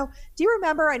don't know. Do you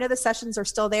remember? I know the sessions are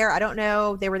still there. I don't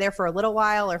know. They were there for a little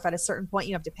while, or if at a certain point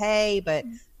you have to pay, but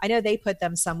I know they put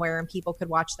them somewhere and people could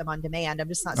watch them on demand. I'm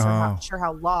just not sure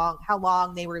how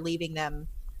long they were leaving them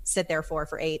sit there for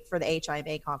the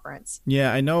AHIMA conference.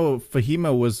 Yeah, I know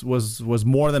FEHIMA was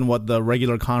more than what the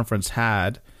regular conference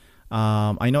had.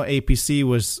 I know APC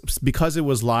was, because it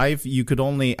was live,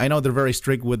 I know they're very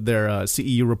strict with their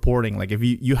CEU reporting. Like if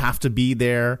you have to be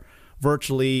there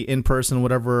virtually, in person,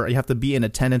 whatever, you have to be in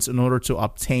attendance in order to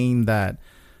obtain that.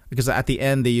 Because at the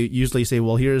end, they usually say,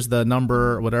 well, here's the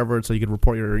number, whatever, so you could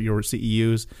report your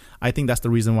CEUs. I think that's the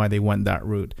reason why they went that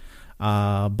route.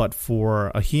 But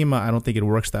for AHIMA, I don't think it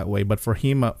works that way. But for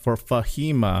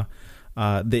FEHIMA,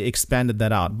 they expanded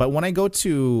that out. But when I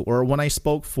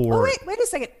spoke for... Oh, wait a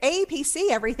second.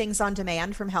 AAPC, everything's on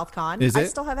demand from HealthCon. Is it? I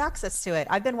still have access to it.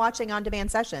 I've been watching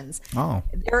on-demand sessions. Oh.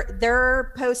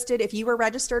 They're posted. If you were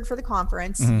registered for the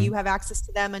conference, you have access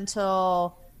to them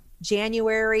until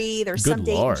January. There's some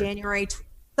date in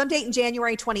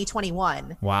January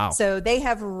 2021. Wow. So they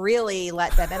have really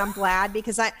let them, and I'm glad,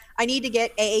 because I need to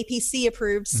get AAPC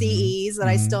approved CEs that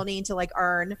I still need to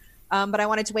earn. But I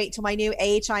wanted to wait till my new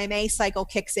AHIMA cycle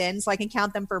kicks in so I can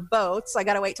count them for both. So I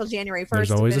got to wait till January 1st.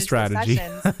 There's always a strategy.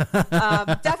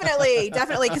 Definitely.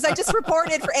 Because I just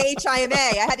reported for AHIMA.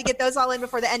 I had to get those all in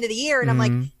before the end of the year. And I'm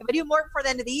like, if I do more before the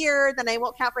end of the year, then I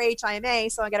won't count for AHIMA.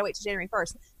 So I got to wait till January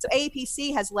 1st. So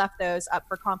AAPC has left those up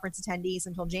for conference attendees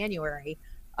until January.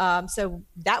 So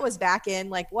that was back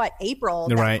in April,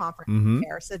 that conference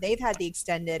there. So they've had the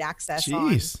extended access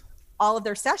on all of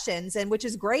their sessions, and which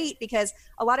is great, because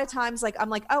a lot of times I'm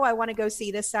like, oh, I want to go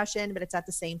see this session, but it's at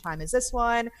the same time as this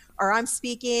one, or I'm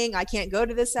speaking, I can't go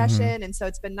to this session. And so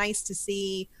it's been nice to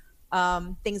see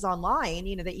things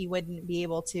online, that you wouldn't be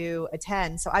able to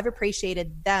attend. So I've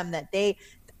appreciated them that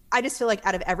I just feel like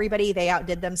out of everybody, they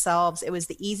outdid themselves. It was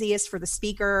the easiest for the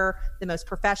speaker, the most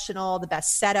professional, the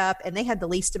best setup, and they had the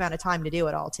least amount of time to do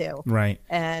it all too. Right.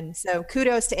 And so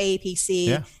kudos to AAPC.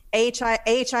 Yeah.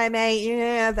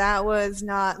 AHIMA, that was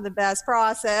not the best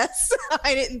process.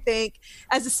 I didn't think,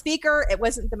 as a speaker, it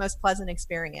wasn't the most pleasant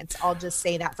experience. I'll just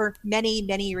say that, for many,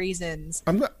 many reasons.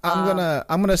 I'm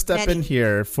gonna step in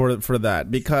here for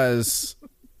that, because.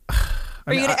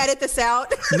 Are you going to edit this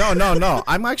out? No.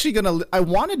 I'm actually going to, I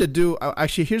wanted to do,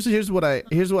 actually, here's what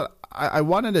I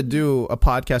wanted to do a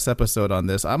podcast episode on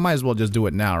this. I might as well just do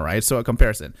it now, right? So a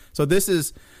comparison. So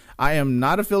I am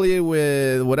not affiliated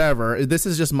with whatever. This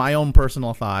is just my own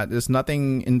personal thought. There's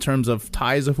nothing in terms of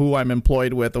ties of who I'm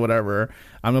employed with or whatever.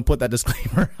 I'm going to put that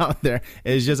disclaimer out there.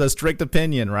 It's just a strict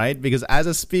opinion, right? Because as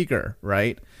a speaker,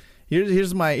 right?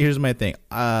 Here's my thing.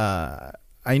 I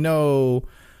know,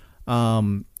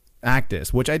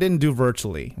 Actis, which I didn't do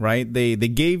virtually, right? They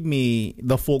gave me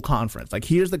the full conference.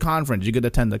 Here's the conference. You could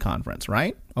attend the conference,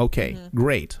 right? Okay,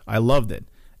 great. I loved it.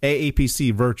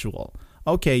 AAPC virtual.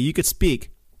 Okay, you could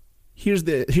speak. Here's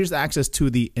the access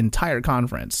to the entire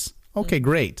conference. Okay,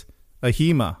 great.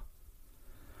 AHIMA.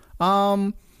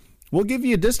 we'll give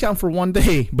you a discount for 1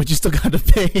 day, but you still got to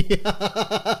pay.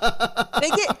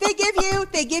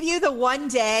 They give you the 1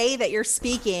 day that you're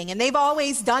speaking, and they've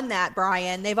always done that,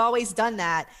 Brian. They've always done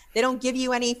that. They don't give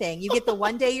you anything. You get the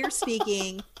 1 day you're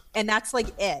speaking, and that's like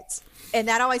it. And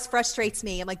that always frustrates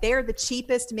me. I'm like, they are the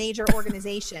cheapest major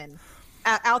organization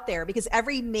out there, because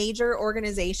every major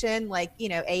organization, like,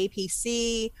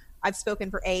 AAPC, I've spoken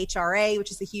for AHRA,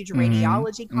 which is a huge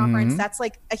radiology conference. That's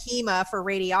like AHIMA for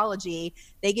radiology.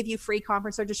 They give you free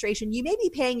conference registration. You may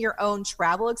be paying your own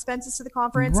travel expenses to the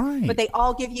conference, but they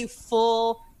all give you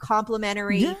full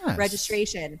complimentary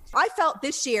registration. I felt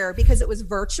this year, because it was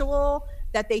virtual,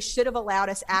 that they should have allowed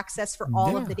us access for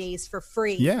all of the days for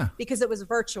free, because it was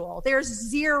virtual. There's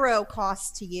zero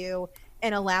cost to you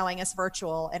in allowing us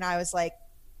virtual. And I was like,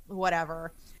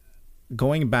 whatever.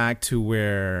 Going back to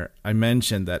where I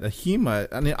mentioned that AHIMA,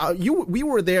 I mean, we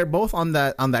were there both on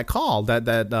that call,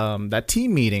 that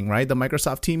team meeting, right? The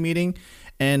Microsoft team meeting.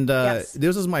 And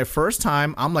this was my first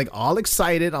time. I'm like all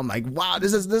excited. I'm like, wow,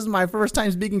 this is my first time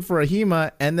speaking for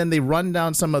AHIMA. And then they run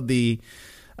down some of the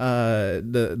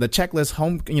checklist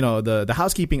the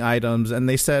housekeeping items. And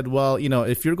they said, well,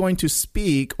 if you're going to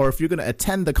speak or if you're going to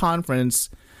attend the conference,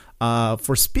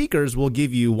 for speakers, we'll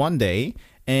give you 1 day.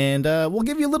 And we'll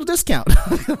give you a little discount.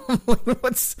 I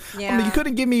mean, you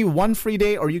couldn't give me 1 free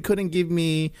day, or you couldn't give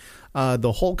me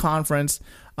the whole conference.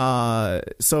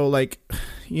 So, like,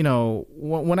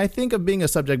 when I think of being a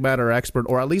subject matter expert,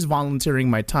 or at least volunteering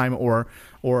my time, or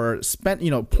spent,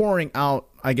 pouring out,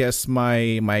 I guess,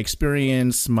 my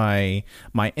experience, my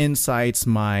insights,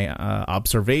 my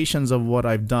observations of what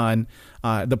I've done,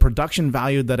 the production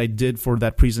value that I did for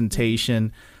that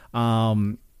presentation.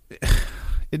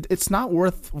 It's not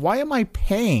worth. Why am I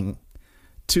paying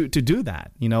to do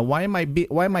that? Why am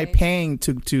I paying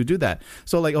to do that?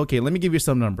 So, like, okay, let me give you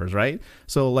some numbers, right?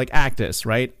 So, like Actis,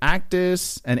 right?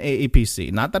 Actis and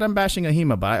AAPC. Not that I'm bashing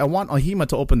AHIMA, but I want AHIMA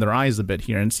to open their eyes a bit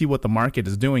here and see what the market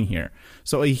is doing here.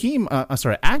 So,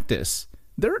 Actis,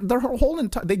 their whole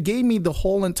they gave me the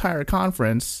whole entire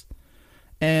conference,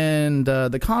 and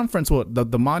the conference,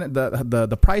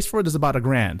 the price for it is about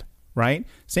 $1,000. Right?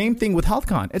 Same thing with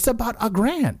HealthCon. It's about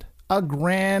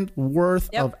 $1,000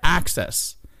 worth of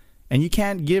access. And you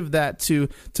can't give that to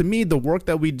me, the work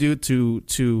that we do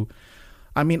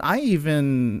I mean,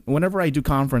 whenever I do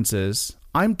conferences,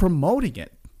 I'm promoting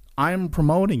it.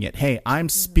 Hey, I'm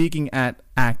speaking at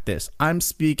Actis. I'm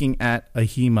speaking at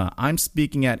AHIMA. I'm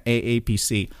speaking at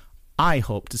AAPC. I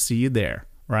hope to see you there.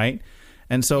 Right?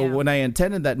 And so when I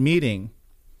attended that meeting,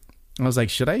 I was like,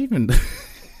 should I even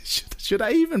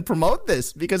promote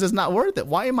this? Because it's not worth it.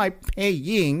 Why am I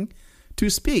paying to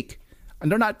speak?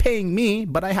 And they're not paying me,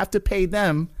 but I have to pay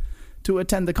them to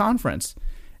attend the conference.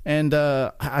 And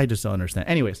I just don't understand.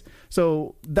 Anyways,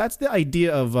 so that's the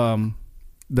idea of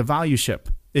the value ship.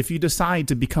 If you decide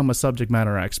to become a subject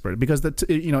matter expert, because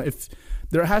if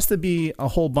there has to be a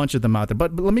whole bunch of them out there.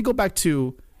 But let me go back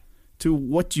to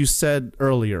what you said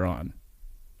earlier on,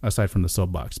 aside from the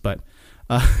soapbox. But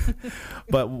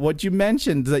what you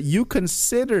mentioned, that you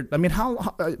considered, I mean,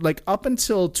 how like up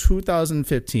until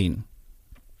 2015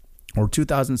 or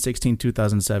 2016,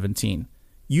 2017,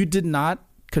 you did not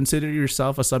consider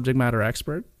yourself a subject matter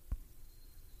expert?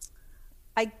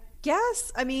 I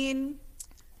guess, I mean,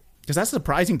 because that's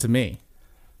surprising to me.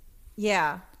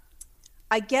 Yeah.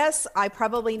 I guess I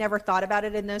probably never thought about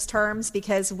it in those terms,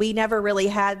 because we never really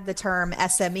had the term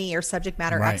SME, or subject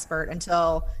matter expert,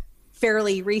 until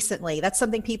fairly recently. That's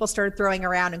something people started throwing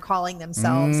around and calling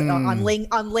themselves on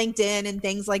LinkedIn and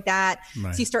things like that.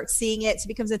 Right. So you start seeing it. So it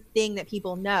becomes a thing that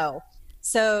people know.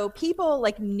 So people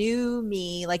like knew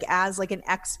me like as like an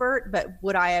expert, but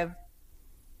would I have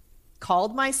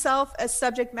called myself a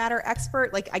subject matter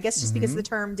expert? Like, I guess just because the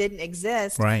term didn't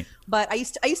exist. Right. But I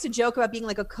used to joke about being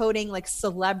like a coding like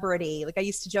celebrity. Like I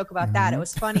used to joke about that. It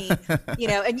was funny,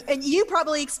 and you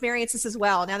probably experience this as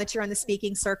well now that you're on the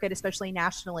speaking circuit, especially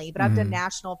nationally. But I've done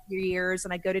national for years,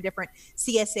 and I go to different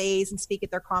CSAs and speak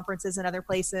at their conferences and other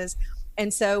places.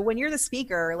 And so when you're the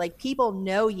speaker, like people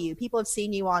know you, people have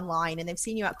seen you online, and they've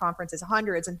seen you at conferences,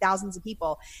 hundreds and thousands of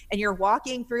people. And you're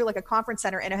walking through like a conference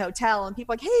center in a hotel, and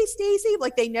people are like, "Hey, Stacey,"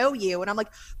 like they know you. And I'm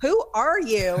like, "Who are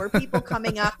you?" Or people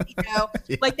coming up,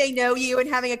 like they know you and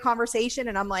having a conversation.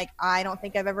 And I'm like, I don't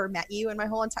think I've ever met you in my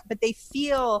whole entire, but they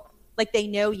feel like they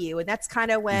know you. And that's kind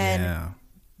of when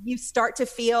you start to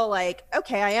feel like,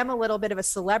 okay, I am a little bit of a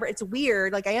celebrity. It's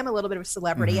weird. Like I am a little bit of a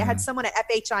celebrity. I had someone at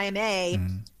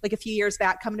FHIMA like a few years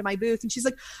back come to my booth and she's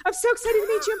like, I'm so excited to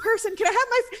meet you in person. Can I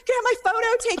have my photo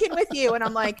taken with you? And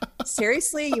I'm like,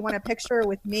 seriously, you want a picture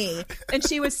with me? And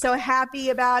she was so happy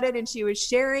about it and she was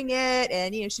sharing it.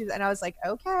 And, you know, and I was like,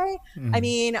 okay. I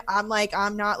mean, I'm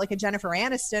not like a Jennifer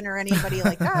Aniston or anybody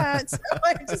like that. So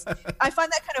I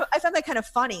find that kind of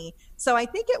funny. So I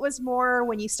think it was more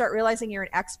when you start realizing you're an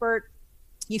expert,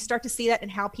 you start to see that in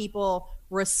how people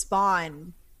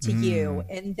respond to you.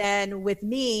 And then with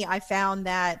me, I found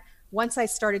that once I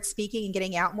started speaking and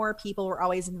getting out more, people were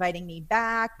always inviting me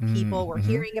back. People were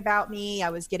hearing about me. I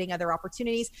was getting other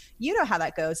opportunities. You know how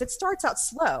that goes. It starts out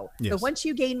slow. Yes. But once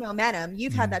you gain momentum,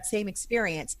 you've had that same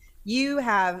experience. You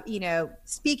have, you know,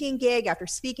 speaking gig after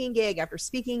speaking gig after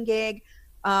speaking gig.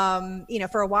 You know,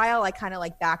 for a while I kind of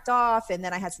like backed off and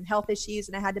then I had some health issues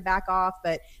and I had to back off,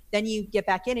 but then you get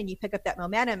back in and you pick up that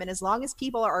momentum. And as long as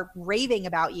people are raving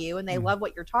about you and they love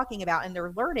what you're talking about and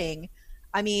they're learning,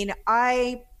 I mean,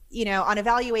 you know, on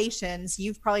evaluations,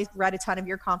 you've probably read a ton of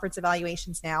your conference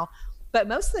evaluations now, but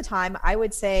most of the time I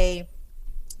would say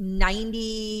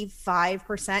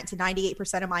 95% to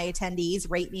 98% of my attendees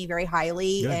rate me very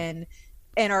highly and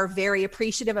are very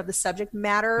appreciative of the subject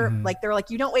matter. Like they're like,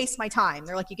 you don't waste my time.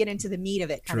 They're like, you get into the meat of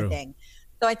it kind of thing.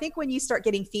 So I think when you start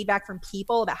getting feedback from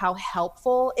people about how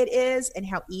helpful it is and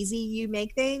how easy you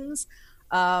make things,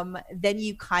 then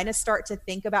you kind of start to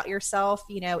think about yourself,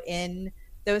 you know, in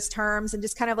those terms. And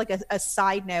just kind of like a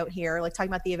side note here, like talking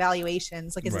about the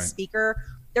evaluations, like as a speaker,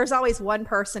 there's always one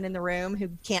person in the room who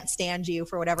can't stand you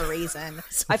for whatever reason.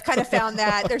 I've kind of found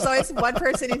that there's always one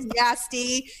person who's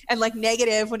nasty and like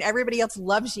negative when everybody else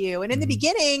loves you. And in the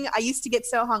beginning, I used to get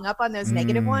so hung up on those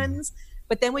negative ones.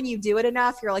 But then when you do it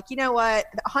enough, you're like, you know what?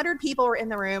 100 people were in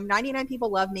the room, 99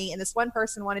 people love me, and this one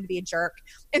person wanted to be a jerk.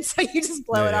 And so you just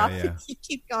blow it off and you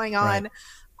keep going on.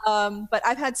 But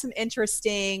I've had some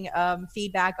interesting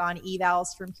feedback on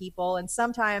evals from people. And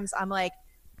sometimes I'm like,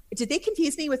 did they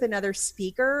confuse me with another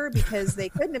speaker because they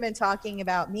couldn't have been talking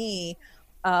about me,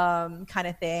 kind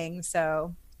of thing.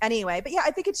 So anyway, but yeah,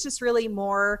 I think it's just really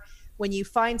more when you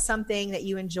find something that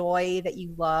you enjoy, that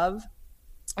you love,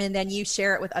 and then you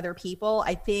share it with other people.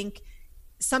 I think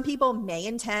some people may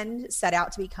set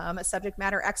out to become a subject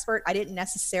matter expert. I didn't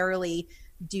necessarily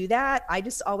do that. I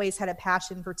just always had a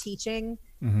passion for teaching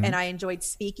and I enjoyed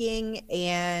speaking,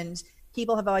 and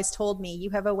people have always told me you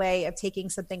have a way of taking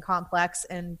something complex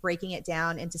and breaking it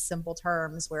down into simple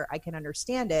terms where I can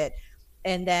understand it.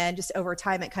 And then just over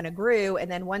time, it kind of grew.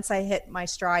 And then once I hit my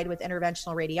stride with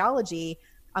interventional radiology,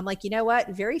 I'm like, you know what?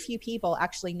 Very few people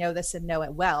actually know this and know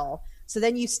it well. So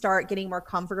then you start getting more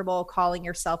comfortable calling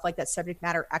yourself like that subject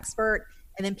matter expert.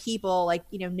 And then people like,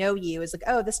 you know you as like,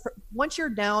 oh, once you're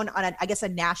known on a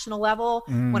national level,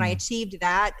 when I achieved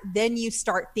that, then you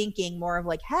start thinking more of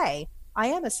like, hey, I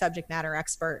am a subject matter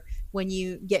expert when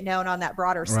you get known on that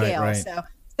broader scale. Right.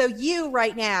 So you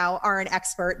right now are an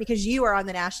expert because you are on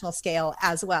the national scale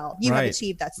as well. You have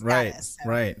achieved that status.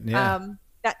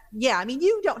 Yeah. I mean,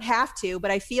 you don't have to,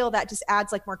 but I feel that just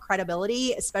adds like more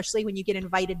credibility, especially when you get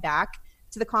invited back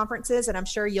to the conferences. And I'm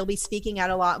sure you'll be speaking at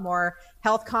a lot more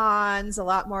health cons, a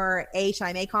lot more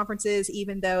AHIMA conferences,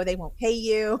 even though they won't pay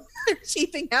you. They're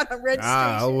cheaping out on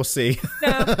registration. We'll see.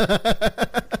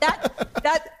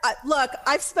 Look,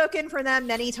 I've spoken for them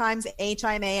many times at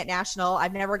AHIMA at National.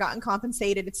 I've never gotten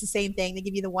compensated. It's the same thing. They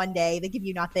give you the one day. They give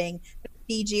you nothing. They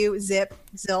feed you, zip,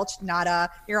 zilch, nada.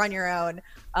 You're on your own.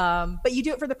 But you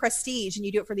do it for the prestige and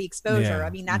you do it for the exposure. Yeah.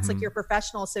 I mean, that's like your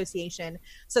professional association.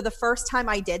 So the first time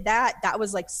I did that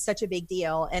was like such a big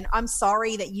deal. And I'm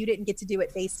sorry that you didn't get to do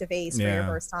it face to face for your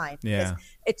first time. Yeah.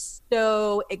 It's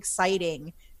so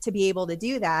exciting to be able to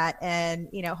do that. And,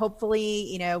 you know, hopefully,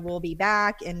 you know, we'll be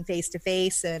back in face to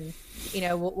face and, you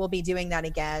know, we'll be doing that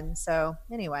again. So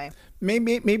anyway,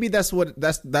 maybe that's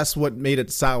what made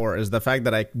it sour, is the fact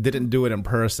that I didn't do it in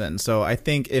person. So I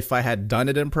think if I had done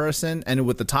it in person, and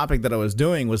with the topic that I was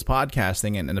doing was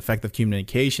podcasting and effective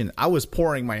communication, I was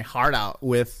pouring my heart out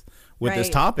with this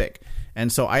topic.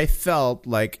 And so I felt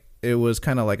like it was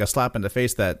kind of like a slap in the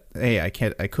face that, hey, I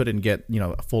couldn't get, you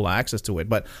know, full access to it.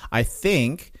 But I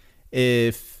think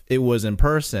if it was in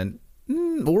person,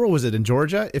 or was it in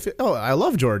Georgia? I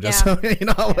love Georgia. Yeah. So, you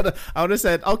know, I would have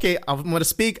said, okay, I'm going to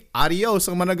speak, adios.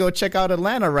 I'm going to go check out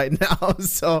Atlanta right now.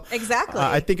 So exactly.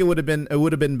 I think it would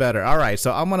have been better. All right.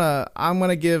 So I'm going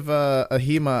to give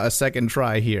AHIMA a second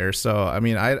try here. So, I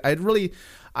mean,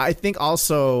 I think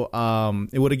also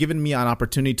it would have given me an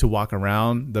opportunity to walk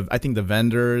around I think the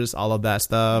vendors, all of that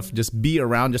stuff, just be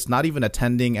around, just not even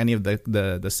attending any of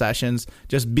the sessions,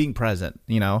 just being present,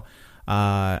 you know.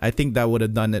 I think that would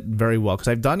have done it very well, because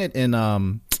I've done it in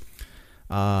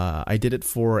I did it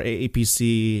for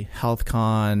AAPC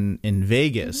HealthCon in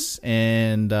Vegas,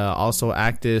 and also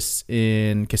Actis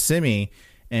in Kissimmee,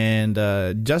 and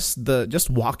just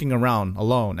walking around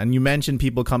alone. And you mentioned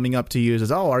people coming up to you and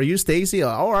says, "Oh, are you Stacy?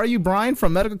 Oh, are you Brian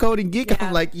from Medical Coding Geek?" Yeah.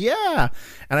 I'm like, "Yeah."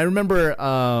 And I remember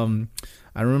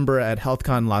at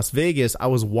HealthCon Las Vegas, I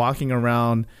was walking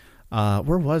around.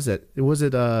 Where was it? Was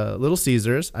it Little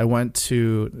Caesars? I went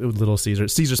to Little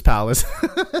Caesars, Caesar's Palace.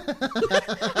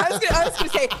 I was gonna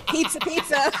say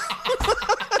pizza.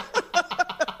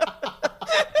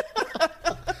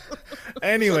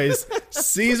 Anyways,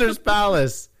 Caesar's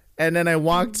Palace, and then I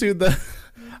walked because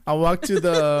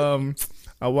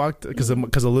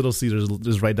a Little Caesars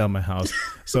is right down my house,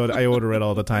 so I order it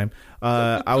all the time.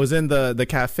 I was in the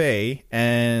cafe,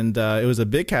 and it was a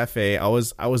big cafe. I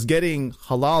was getting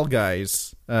halal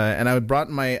guys, and I got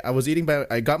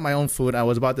my own food. I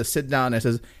was about to sit down, and I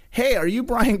says, "Hey, are you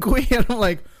Brian Cui?" And I'm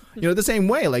like, the same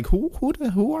way, like, who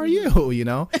are you?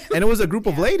 And it was a group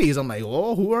of ladies. I'm like,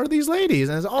 "Oh, who are these ladies?"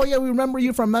 And I said, "Oh yeah, we remember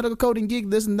you from Medical Coding Geek,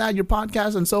 this and that, your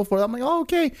podcast and so forth." I'm like, "Oh,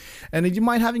 okay. And did you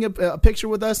mind having a picture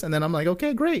with us?" And then I'm like,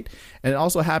 "Okay, great." And it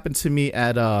also happened to me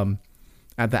at the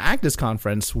Actis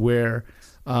conference, where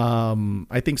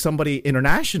I think somebody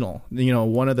international,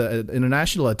 one of the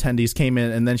international attendees came in,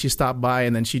 and then she stopped by,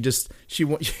 and then she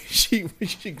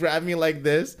grabbed me like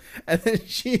this, and then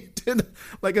she did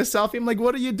like a selfie. I'm like,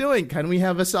 "What are you doing? Can we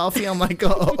have a selfie?" I'm like,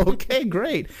 "Oh, okay,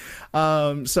 great."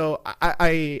 So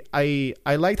I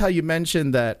liked how you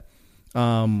mentioned that,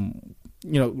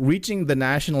 reaching the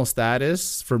national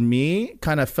status for me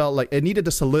kind of felt like it needed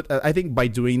to I think by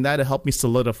doing that, it helped me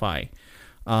solidify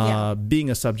being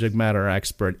a subject matter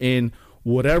expert in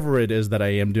whatever it is that I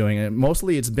am doing. And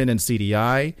mostly it's been in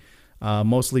CDI,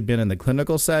 mostly been in the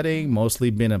clinical setting, mostly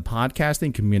been in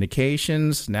podcasting,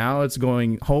 communications. Now it's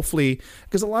going, hopefully,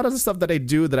 because a lot of the stuff that I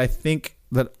do that I think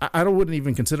that I wouldn't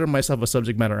even consider myself a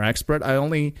subject matter expert. I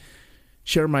only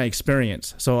share my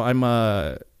experience. So I'm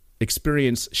a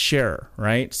experience sharer,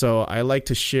 right? So I like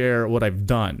to share what I've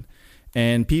done.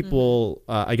 And people,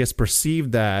 I guess,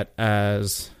 perceive that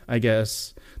as, I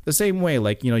guess, the same way.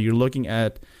 Like, you're looking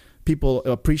at people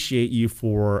appreciate you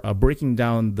for breaking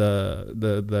down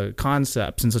the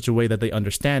concepts in such a way that they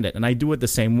understand it. And I do it the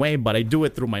same way, but I do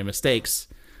it through my mistakes.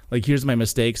 Like, here's my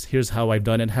mistakes. Here's how I've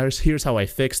done it. Here's how I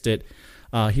fixed it.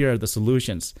 Here are the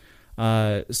solutions.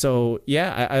 So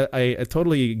yeah, I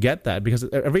totally get that, because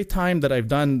every time that I've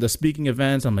done the speaking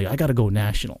events, I'm like, I got to go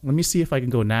national. Let me see if I can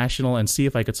go national and see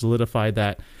if I could solidify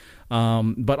that.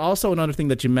 But also another thing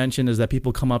that you mentioned is that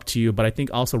people come up to you, but I think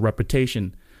also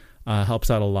reputation helps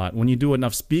out a lot. When you do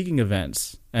enough speaking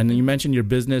events, and you mentioned your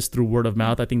business through word of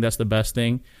mouth, I think that's the best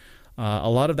thing. A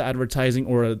lot of the advertising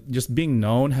or just being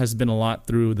known has been a lot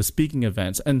through the speaking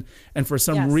events. And for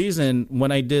some reason,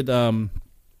 when I did...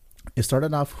 it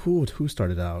started off, who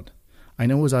started out? I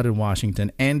know it was out in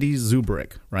Washington, Andy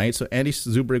Zubrick, right? So Andy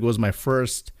Zubrick was my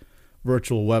first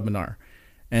virtual webinar.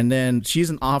 And then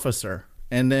she's an officer.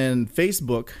 And then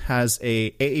Facebook has a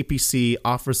AAPC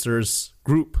officers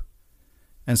group.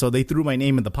 And so they threw my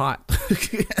name in the pot.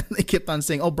 And they kept on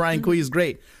saying, "Oh, Brian Cui is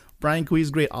great. Brian Cui is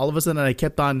great." All of a sudden, I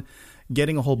kept on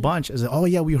getting a whole bunch. I said, "Oh,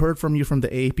 yeah, we heard from you from the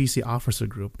AAPC officer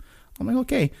group." I'm like,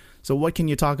 "Okay, so what can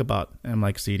you talk about?" And I'm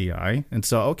like, "CDI." And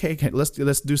so, okay, let's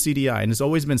do CDI. And it's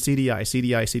always been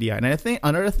CDI. And I think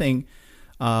another thing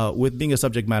with being a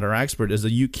subject matter expert is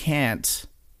that you can't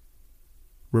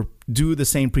do the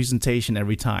same presentation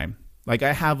every time. Like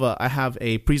I have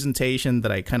a presentation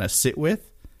that I kind of sit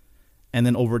with, and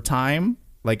then over time,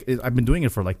 like I've been doing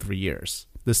it for like 3 years,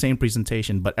 the same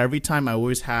presentation. But every time I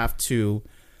always have to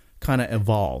kind of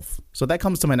evolve. So that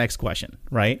comes to my next question,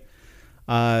 right?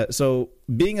 So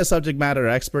being a subject matter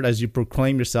expert, as you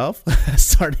proclaim yourself,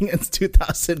 starting in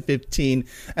 2015,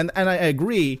 and I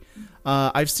agree.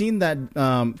 I've seen that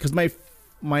because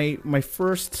my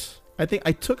first, I think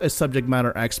I took a subject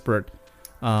matter expert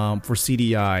for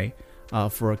CDI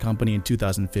for a company in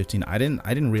 2015. I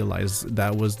didn't realize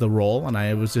that was the role, and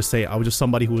I was just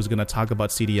somebody who was going to talk about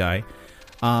CDI.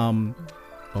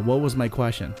 But what was my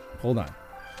question? Hold on.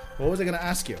 What was I going to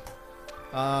ask you?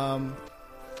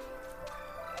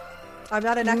 I'm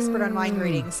not an expert on mind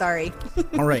reading. Sorry.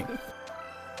 All right.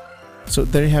 So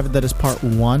there you have it. That is part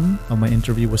 1 of my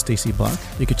interview with Stacy Buck.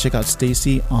 You could check out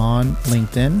Stacy on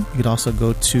LinkedIn. You could also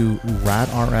go to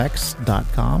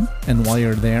radrx.com. And while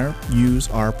you're there, use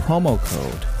our promo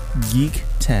code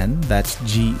GEEK10 GEEK10, that's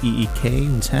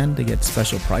GEEK10, to get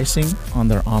special pricing on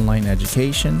their online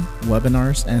education,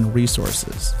 webinars, and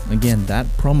resources. Again, that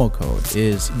promo code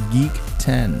is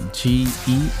GEEK10,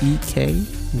 GEEK10.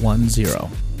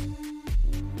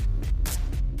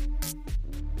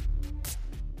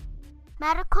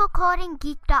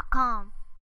 MedicalCodingGeek.com